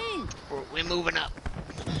smart. We're moving up.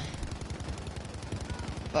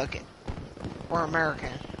 Fuck it. We're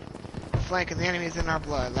American. Flanking the enemies in our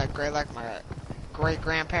blood, like my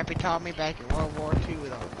great-grandpappy taught me back in World War II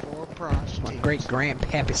with our 4 prostitutes. My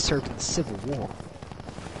great-grandpappy served in the Civil War.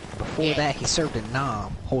 Before that, he served in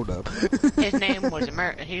Nam. Hold up. His name was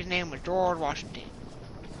George Washington.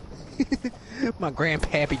 My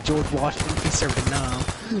grandpappy George Washington, he served in Nam.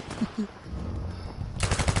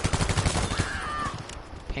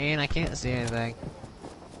 Pain, I can't see anything.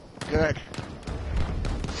 Good.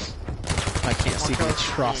 I can't see the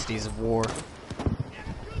atrocities of war.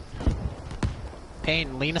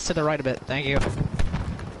 Pain, lean us to the right a bit. Thank you.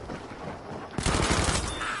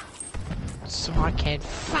 So I can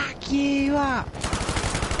fuck you up.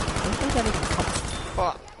 Where that even come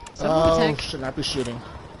from? Oh, should not be shooting.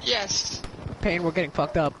 Yes. Pain, we're getting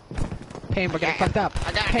fucked up. Pain, we're getting fucked up.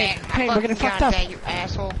 I got Pain, that. Pain, we're getting fucked up. That, you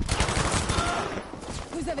asshole.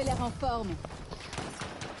 Vous avez l'air en forme.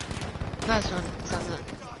 Nice one. Something.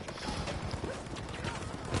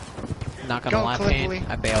 Not gonna lie, Pain.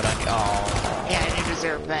 I bailed on you. Oh. Yeah, you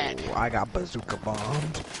deserve that. I got bazooka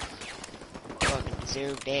bombed. Fucking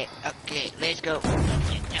deserve that. Okay, let's go.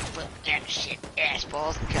 Now fuck that shit,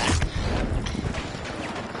 assballs. Cut.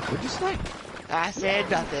 What'd you say? I said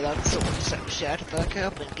nothing. I'm soldier, so shut the fuck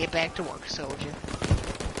up and get back to work, soldier.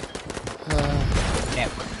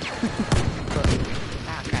 Never.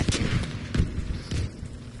 I got you.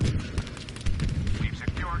 We've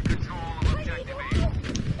secured control of objective A.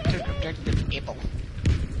 Took objective able.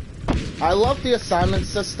 I love the assignment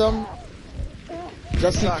system.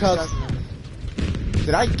 Just because.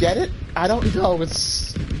 Did I get it? I don't know.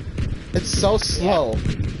 It's so slow.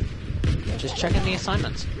 Just checking the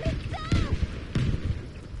assignments.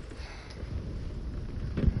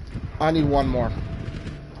 I need one more.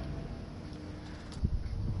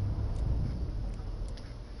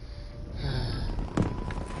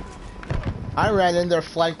 I ran in there,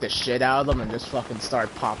 flanked the shit out of them, and just fucking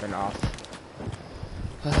started popping off.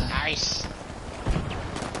 Nice.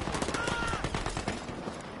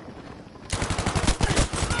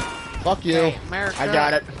 Fuck you. Hey, America. I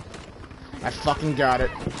got it. I fucking got it.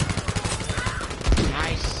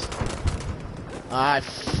 Nice. I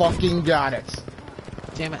fucking got it.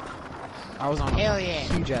 Damn it. I was on Hell a yeah.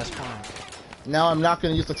 huge ass farm. Now I'm not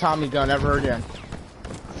gonna use the Tommy gun ever again.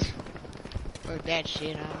 Put that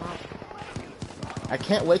shit on. I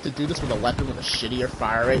can't wait to do this with a weapon with a shittier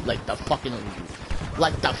fire rate, like the fucking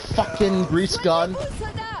grease gun.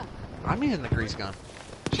 I'm using the grease gun.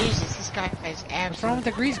 Jesus, this guy is What's wrong with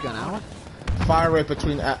the grease gun, Alan? Fire rate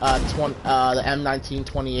between the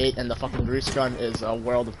M1928 and the fucking grease gun is a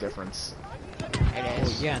world of difference. It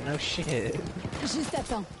is. Oh yeah, no shit. Juste à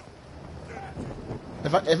temps.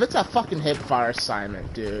 If it's a fucking hip fire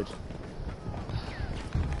assignment, dude.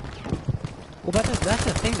 Well, that's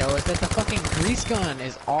the thing though, is that the fucking grease gun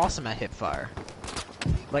is awesome at hip fire.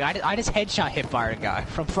 Like I just headshot hip fired a guy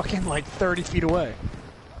from fucking like 30 feet away.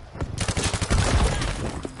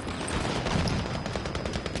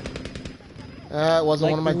 It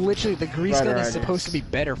wasn't Like one of my literally, the grease gun is ideas. supposed to be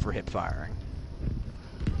better for hip firing.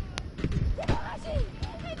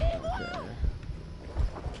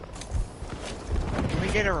 Can we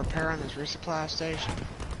get a repair on this resupply station?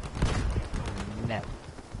 No.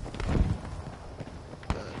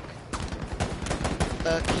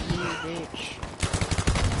 Fuck you, bitch.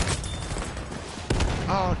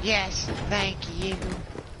 Oh, yes, thank you.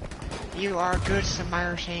 You are a good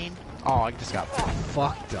Samaritan. Oh, I just got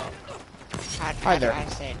fucked up. Hi there. I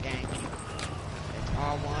said thank you. It's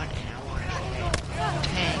all one, and I want to say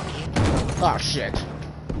thank you. Oh shit.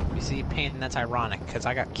 You see, Pain, that's ironic, because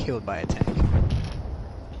I got killed by a tank.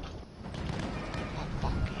 Oh,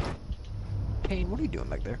 fuck you. Pain, what are you doing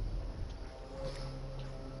back there?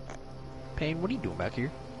 Pain, what are you doing back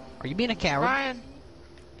here? Are you being a coward? Ryan,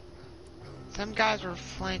 some guys were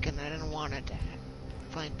flanking. I didn't want to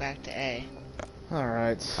flank back to A.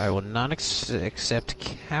 Alright. I will not accept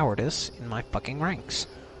cowardice in my fucking ranks.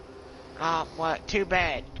 Well, too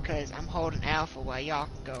bad, because I'm holding Alpha while y'all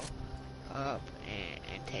can go up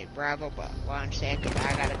and take Bravo, but one second,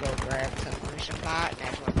 I gotta go grab some resupply, and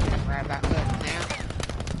that's what I'm gonna grab back up now.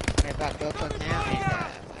 Grab back up now, and,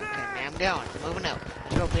 okay, now I'm going, moving up.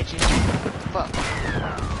 Let's go, bitches. Fuck.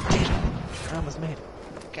 I almost made it.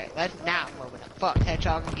 Okay, now I'm moving up. Fuck,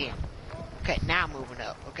 hedgehog again. Okay, now I'm moving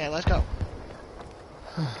up. Okay, let's go.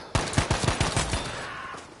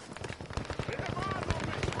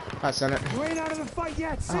 Hi, Senate. You ain't out of the fight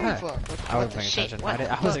yet, see? Hi. Fuck, I wasn't paying attention.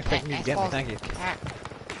 I wasn't expecting you to get me, thank you.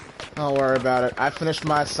 Don't worry about it. I finished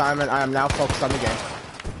my assignment. I am now focused on the game.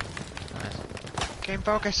 Nice. Game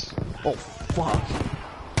focus. Oh, fuck.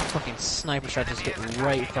 Fucking sniper shot just hit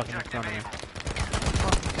right fucking in front of me.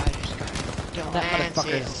 Fuck, guy just got Don't That answer.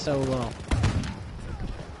 motherfucker is so low.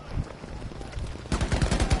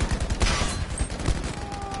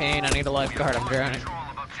 Pain, I need a lifeguard, I'm drowning. Control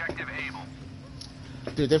of objective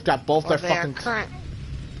Able. Dude, they've got both Well, their they are fucking. current.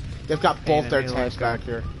 They've got both their Enemy tanks lifeguard. back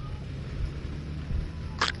here.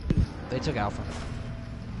 They took Alpha.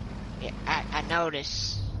 Yeah, I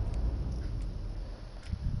noticed.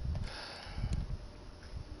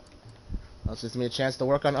 That gives me a chance to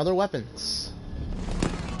work on other weapons.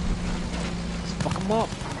 Let's fuck them up.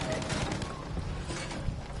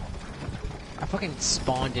 I fucking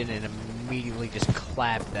spawned in and immediately just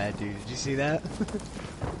clapped that dude. Did you see that?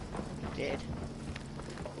 Did.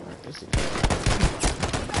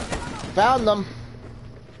 Found them.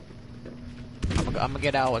 I'm gonna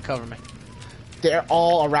get out. Cover me. They're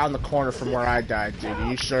all around the corner from where I died, dude. Are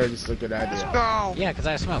you sure this is a good Let's idea? go. Yeah, because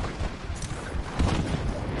I have smoke.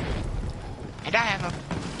 And I have a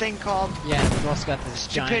thing called. Yeah, we've also got this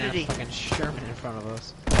Stupidity. giant fucking Sherman in front of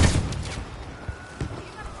us.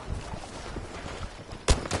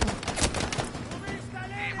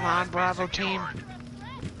 Come on, Bravo team.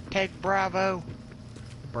 Take Bravo.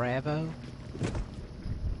 Bravo.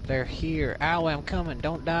 They're here. Ow, I'm coming.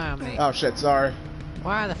 Don't die on me. Oh shit, sorry.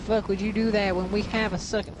 Why the fuck would you do that when we have a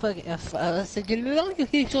fucking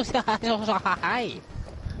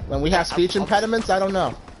When we have speech impediments, I don't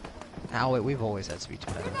know. Ow, wait, we've always had speech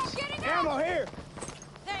impediments. Ammo here.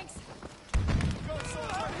 Thanks.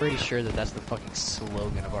 Pretty sure that that's the fucking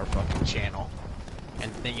slogan of our fucking channel.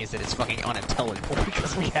 And the thing is that it's fucking unintelligible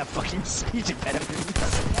because we have fucking speech impediments.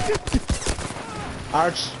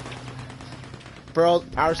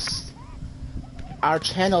 Our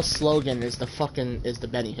channel slogan is the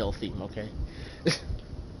Benny Hill theme, okay?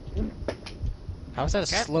 How is that a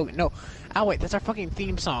slogan? No. Oh wait, that's our fucking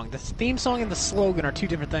theme song. The theme song and the slogan are two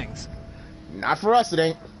different things. Not for us, it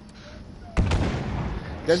ain't.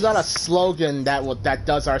 There's not a slogan that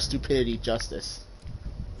does our stupidity justice.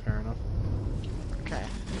 Fair enough. Okay.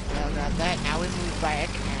 Well, got that. Now we move back,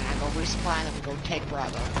 and I go resupply, and then we go take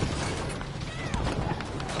Bravo.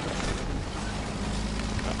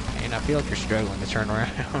 And I feel like you're struggling to turn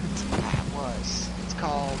around. I was. It's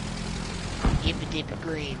called Yippee Dippy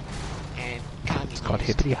Green and Communist. It's called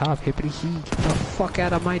hippity hop, hippity hee. Get the fuck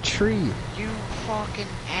out of my tree. You fucking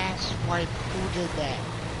asswipe. Who did that?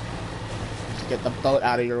 Just get the boat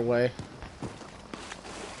out of your way.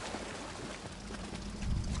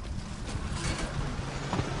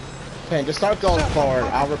 Okay, just start going forward.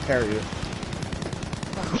 I'll repair you.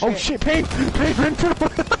 Oh shit, Pain! Pain, run for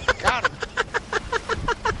Got him.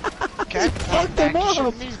 Okay, Fuck head them back to up.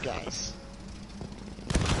 shooting these guys.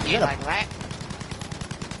 You Get 'em. like that?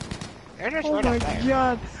 They're just Oh right my up there.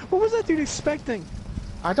 god. What was that dude expecting?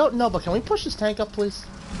 I don't know, but can we push this tank up, please?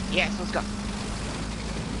 Yes, let's go.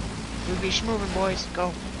 We'll be schmoving, boys.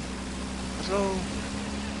 Go. Let's go.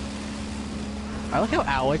 I like how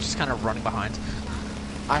Owl is just kind of running behind.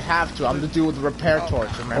 I have to. I'm the dude with the repair torch,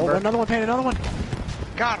 Oh, remember? another one, Pain, another one.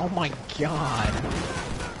 Got Oh him. my god.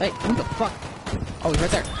 Hey, who the fuck? Oh, he's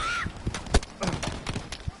right there.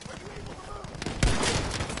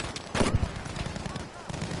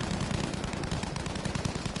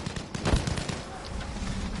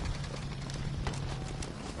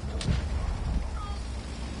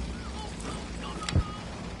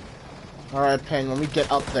 Alright, Payne, when we get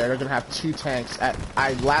up there, they're gonna have two tanks.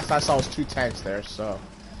 Last I saw was two tanks there, so...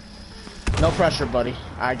 No pressure, buddy.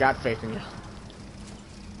 I got faith in you.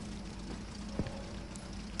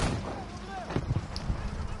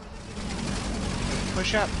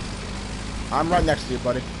 Push up. I'm right next to you,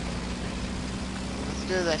 buddy. Let's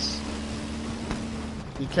do this.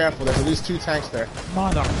 Be careful, there's at least two tanks there.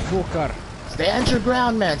 Motherfucker. Stand your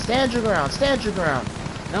ground, man. Stand your ground. Stand your ground.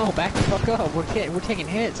 No, back the fuck up. We're taking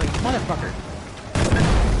hits like motherfucker.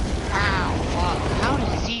 Ow, fuck. How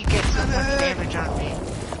does he get so much damage on me?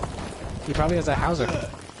 He probably has a Hauser. Is I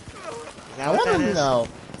that what want that to is? know.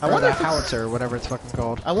 I Or wonder the if it's, howitzer, or whatever it's fucking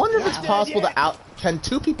called. I wonder if it's possible to Can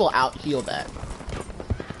two people out heal that?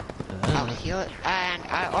 I'll heal it. And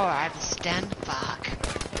I have a stand. Fuck.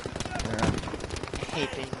 Yeah. I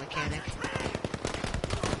hate being a mechanic.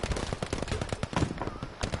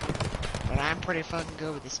 But I'm pretty fucking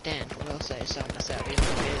good with the stand. I will say so myself, even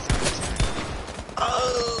if it is on this side.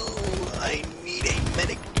 Oh, I need a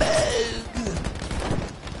medic bag.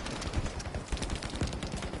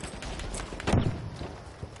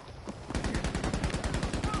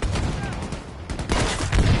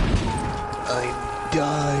 I'm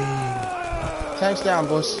dying. Tanks down,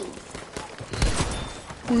 boys.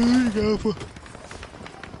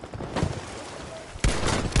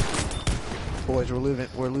 Boys,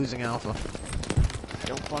 we're losing Alpha.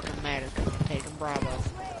 Don't fucking matter, 'cause I'm taking Bravo.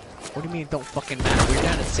 What do you mean it don't fucking matter? We're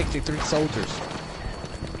down to 63 soldiers.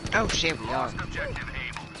 Oh shit, we are.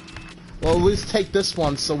 Well, at least take this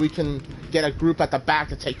one so we can get a group at the back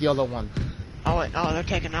to take the other one. Oh wait, oh they're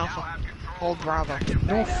taking Alpha. Hold Bravo.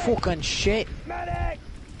 No fucking shit. Medic!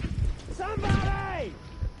 Somebody!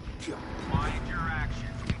 Mind your actions.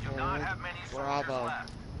 We do not have many soldiers Bravo.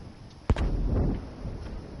 left.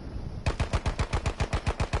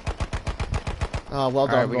 Oh, well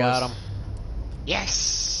done, Alright, we got boys. him.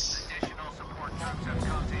 Yes! Additional support troops have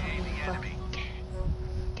come to aid the enemy.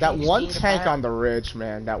 That one Please tank fire. on the ridge,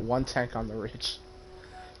 man. That one tank on the ridge.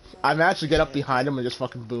 I managed to get up behind him and just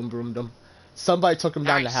fucking boom boomed him. Somebody took him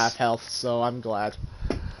down to Nice. half health, so I'm glad.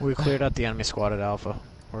 We cleared out the enemy squad at Alpha.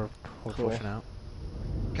 We're Cool. pushing out.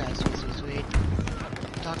 Guys, sweet, sweet, sweet.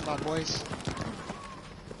 Talking about boys.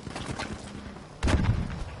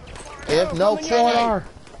 If no coming your way. quarter.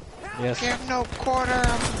 Yes. Give no quarter,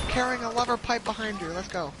 I'm carrying a lever pipe behind you, let's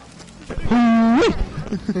go. He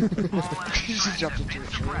just jumped into a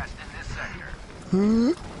tree. Rest in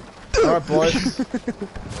this sector. Alright, boys.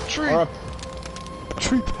 Tree! Alright,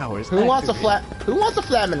 Tree powers. who wants a activated. Who wants a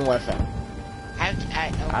flaming weapon?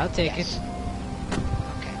 I'll take yes. it.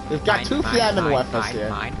 Okay. We've got two flaming weapons here.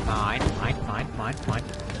 Mine.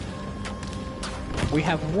 We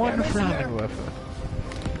have one flaming weapon.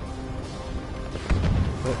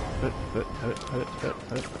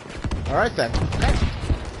 Alright then.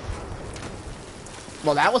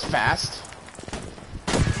 Well, that was fast.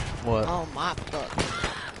 What? Oh my fuck.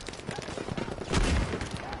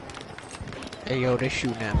 Hey yo, they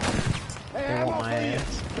shooting at me. They want my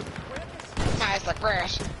ass. Nice like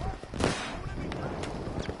grass.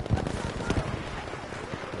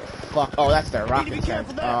 Fuck. Oh, that's their Need to rocket be tank.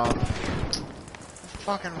 careful there.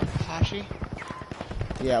 Fucking Hachi.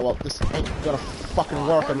 Yeah, well, this ain't gonna fucking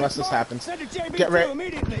work unless this happens. Send a JB Get ready.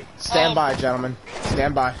 immediately. Stand by, gentlemen.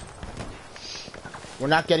 Stand by. We're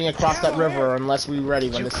not getting across that river unless we're ready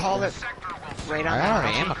when You this. call it right on I that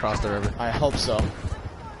already Hachi? am across the river. I hope so.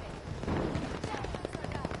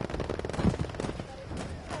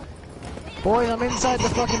 Boys, I'm inside the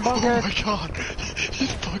fucking bunker. Oh my god.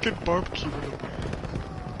 He's fucking barbecuing him.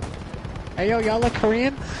 Hey yo, y'all like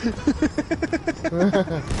Korean?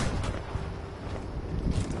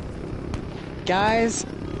 Guys,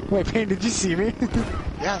 wait, Payne, did you see me?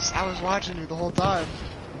 Yes, I was watching you the whole time.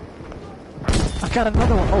 I got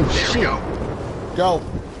another one. Oh shit! Go.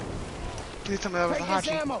 Please tell me that was the Take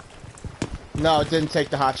this Hachi. ammo. No, it didn't take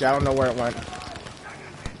the Hachi. I don't know where it went.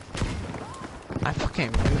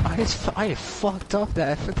 I fucked up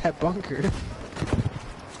that bunker.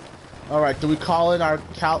 Alright, do we call in our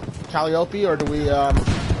Calliope or do we Nope,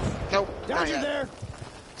 not Danger yet. there.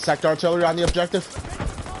 sector artillery on the objective?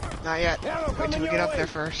 Not yet. Ammo Wait coming till we your get up way. there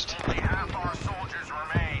first. Only half our soldiers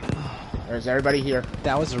remain. There's everybody here.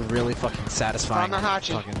 That was a really fucking satisfying Found the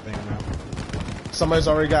Hachi. fucking thing, though. Somebody's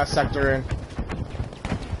already got a sector in.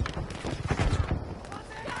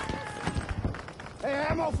 Hey,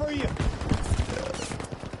 ammo for you.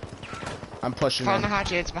 I'm pushing Found the in.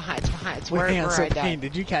 Hachi, it's behind, it's Wait, where, hang on, where so I Payne, died.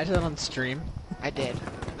 did you catch that on stream? I did.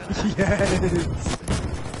 Yes.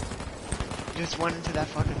 Just went into that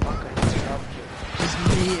fucking bunker. and just barbecued. Just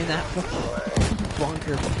me in that fucking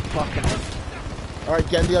bunker, fucking. Alright,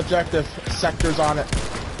 get in the objective. Sector's on it.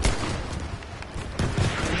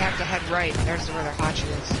 We have to head right. There's where the Hachi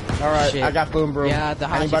is. Alright, Shit. I got boom broom. Yeah, the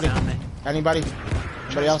Hachi Anybody? found me. Anybody?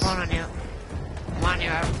 Anybody else? Spawn on you. I'm on you,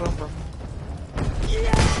 I have a boom boom.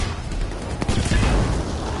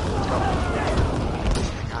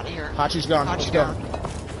 Out of here. Hachi's gone. Let's Hachi's go. gone.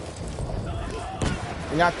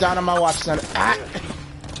 You're not down on my watch center. Ah!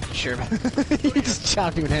 Sure. You just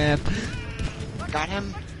chopped you in half. Got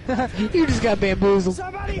him. You just got bamboozled.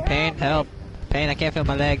 Somebody help Pain, me. help. Pain, I can't feel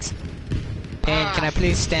my legs. Pain, can I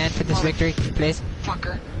please stand for this victory, please?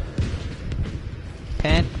 Fucker.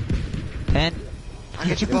 Pain. Pain. I'll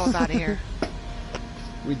get you both out of here.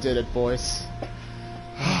 We did it, boys.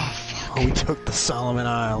 Oh, we took the Solomon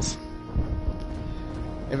Isles.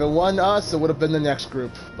 If it wasn't us, it would have been the next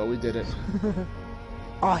group, but we did it.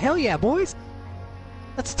 Oh, hell yeah, boys.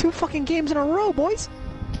 That's 2 fucking games in a row, boys.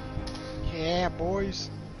 Yeah, boys.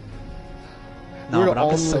 No, We're but the I'm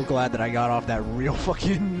just so only- glad that I got off that real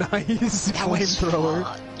fucking nice That was flamethrower.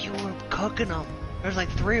 fun. You were cooking them. There's like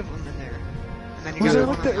 3 of them in there. And then you Was got it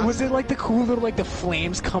one like on the, was it like the cool little like the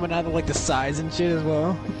flames coming out of like the sides and shit as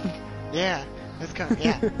well? Yeah. It's kind of,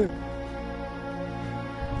 yeah.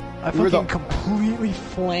 I We were fucking the- completely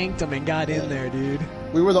flanked them and got in there, dude.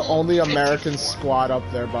 We were the only American squad up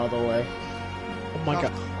there, by the way. Oh my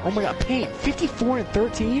god. Oh my god, Pain, 54 and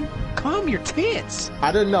 13? Calm your tits.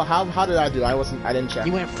 I didn't know how did I do? I didn't check.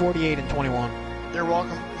 You went 48 and 21. You're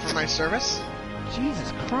welcome for my service.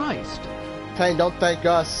 Jesus Christ. Payne, don't thank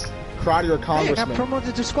us. Karate or Hey, I got congressman.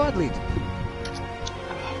 promoted to squad lead.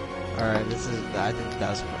 Alright, this is. I think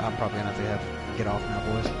that's. I'm probably gonna have to get off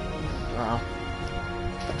now, boys.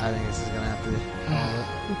 I think this is gonna have to.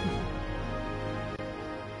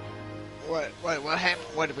 What happened?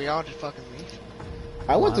 What, did we all just fucking leave?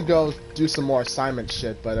 I went to go do some more assignment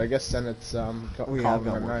shit, but I guess then it's We calling have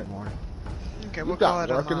got it work night. in the morning. Okay, You we'll call got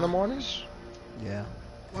it work in the morning? Yeah.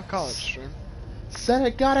 What college stream?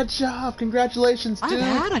 Senate got a job. Congratulations, dude. I've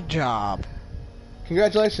had a job.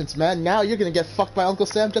 Congratulations, man. Now you're gonna get fucked by Uncle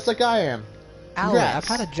Sam just like I am. Ally, Congrats.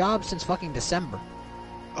 I've had a job since fucking December.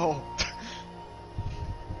 Oh.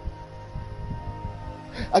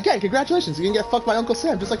 Again, congratulations. You're gonna get fucked by Uncle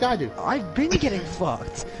Sam just like I do. I've been getting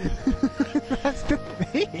fucked. That's the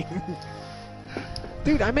thing.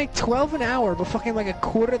 Dude, I make 12 an hour, but fucking like a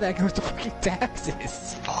quarter of that goes to fucking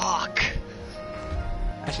taxes. Fuck.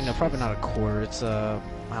 Actually, no, probably not a quarter. It's I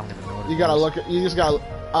don't even know what it You gotta was. look at. You just gotta.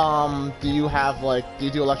 Do you have like? Do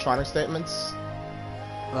you do electronic statements?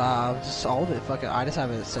 Just all of it. Fucking, I just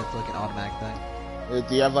have it set to like an automatic thing.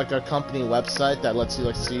 Do you have like a company website that lets you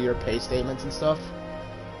like see your pay statements and stuff,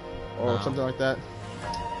 or No. something like that?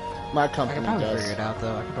 My I company can probably does. figure it out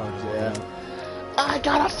though. I can probably just look Yeah. it up. I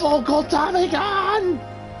got a full gold Tommy gun.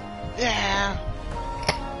 Yeah.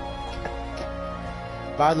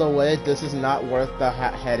 By the way, this is not worth the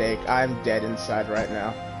headache. I'm dead inside right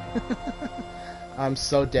now. I'm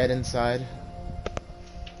so dead inside.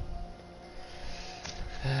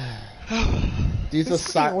 These This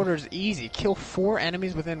fucking are order is easy. Kill 4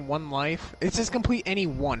 enemies within 1 life. It says complete any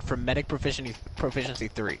one for medic proficiency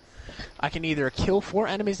 3. I can either kill 4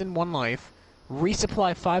 enemies in 1 life,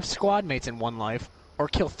 resupply 5 squad mates in 1 life, or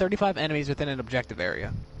kill 35 enemies within an objective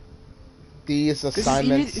area. these This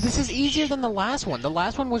assignments. this is easier than the last one. The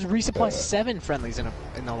last one was resupply 7 friendlies in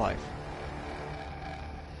a life.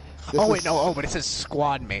 This Oh wait, is- no. Oh, but it says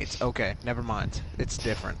squad mates. Okay, never mind. It's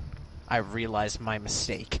different. I realized my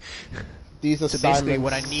mistake. These So assignments. basically,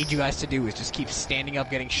 what I need you guys to do is just keep standing up,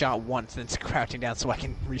 getting shot once, then crouching down so I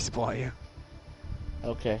can resupply you.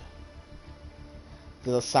 Okay.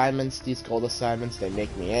 The assignments, these gold assignments, they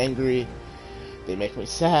make me angry. They make me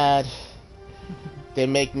sad. They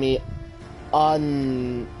make me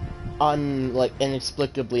like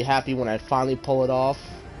inexplicably happy when I finally pull it off.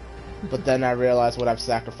 But then I realize what I've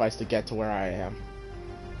sacrificed to get to where I am.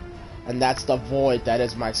 And that's the void that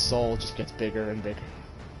is my soul just gets bigger and bigger.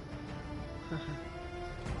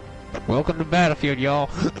 Welcome to Battlefield, y'all.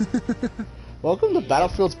 Welcome to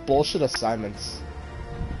Battlefield's bullshit assignments.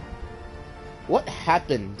 What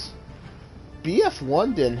happened?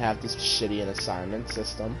 BF1 didn't have this shitty an assignment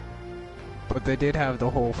system. But they did have the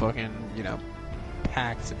whole fucking, you know,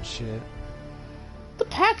 packs and shit. The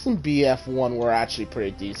packs in BF1 were actually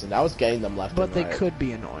pretty decent. I was getting them left But and they right. could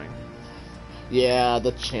be annoying. Yeah,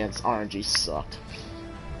 the chance RNG sucked.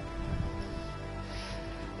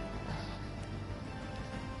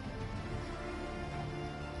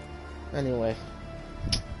 Anyway.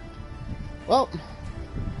 Well.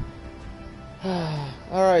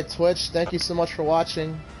 Alright, Twitch, thank you so much for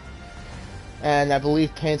watching. And I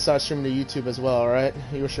believe Payne started streaming to YouTube as well, right?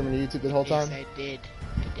 You were streaming to YouTube the whole time? Yes, I did.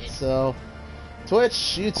 So, Twitch,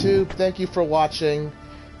 YouTube, thank you for watching.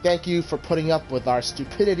 Thank you for putting up with our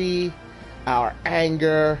stupidity, our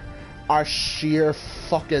anger, our sheer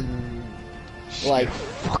fucking, like,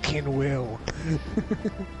 Fucking will.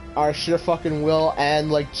 our sheer fucking will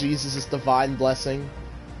and, like, Jesus' divine blessing.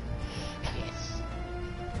 Yes.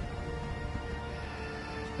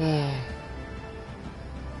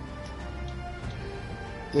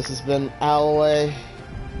 This has been Alloway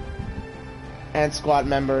and squad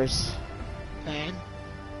members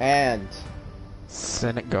and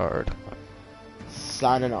Senate Guard.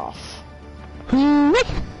 signing off.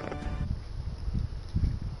 Hooray!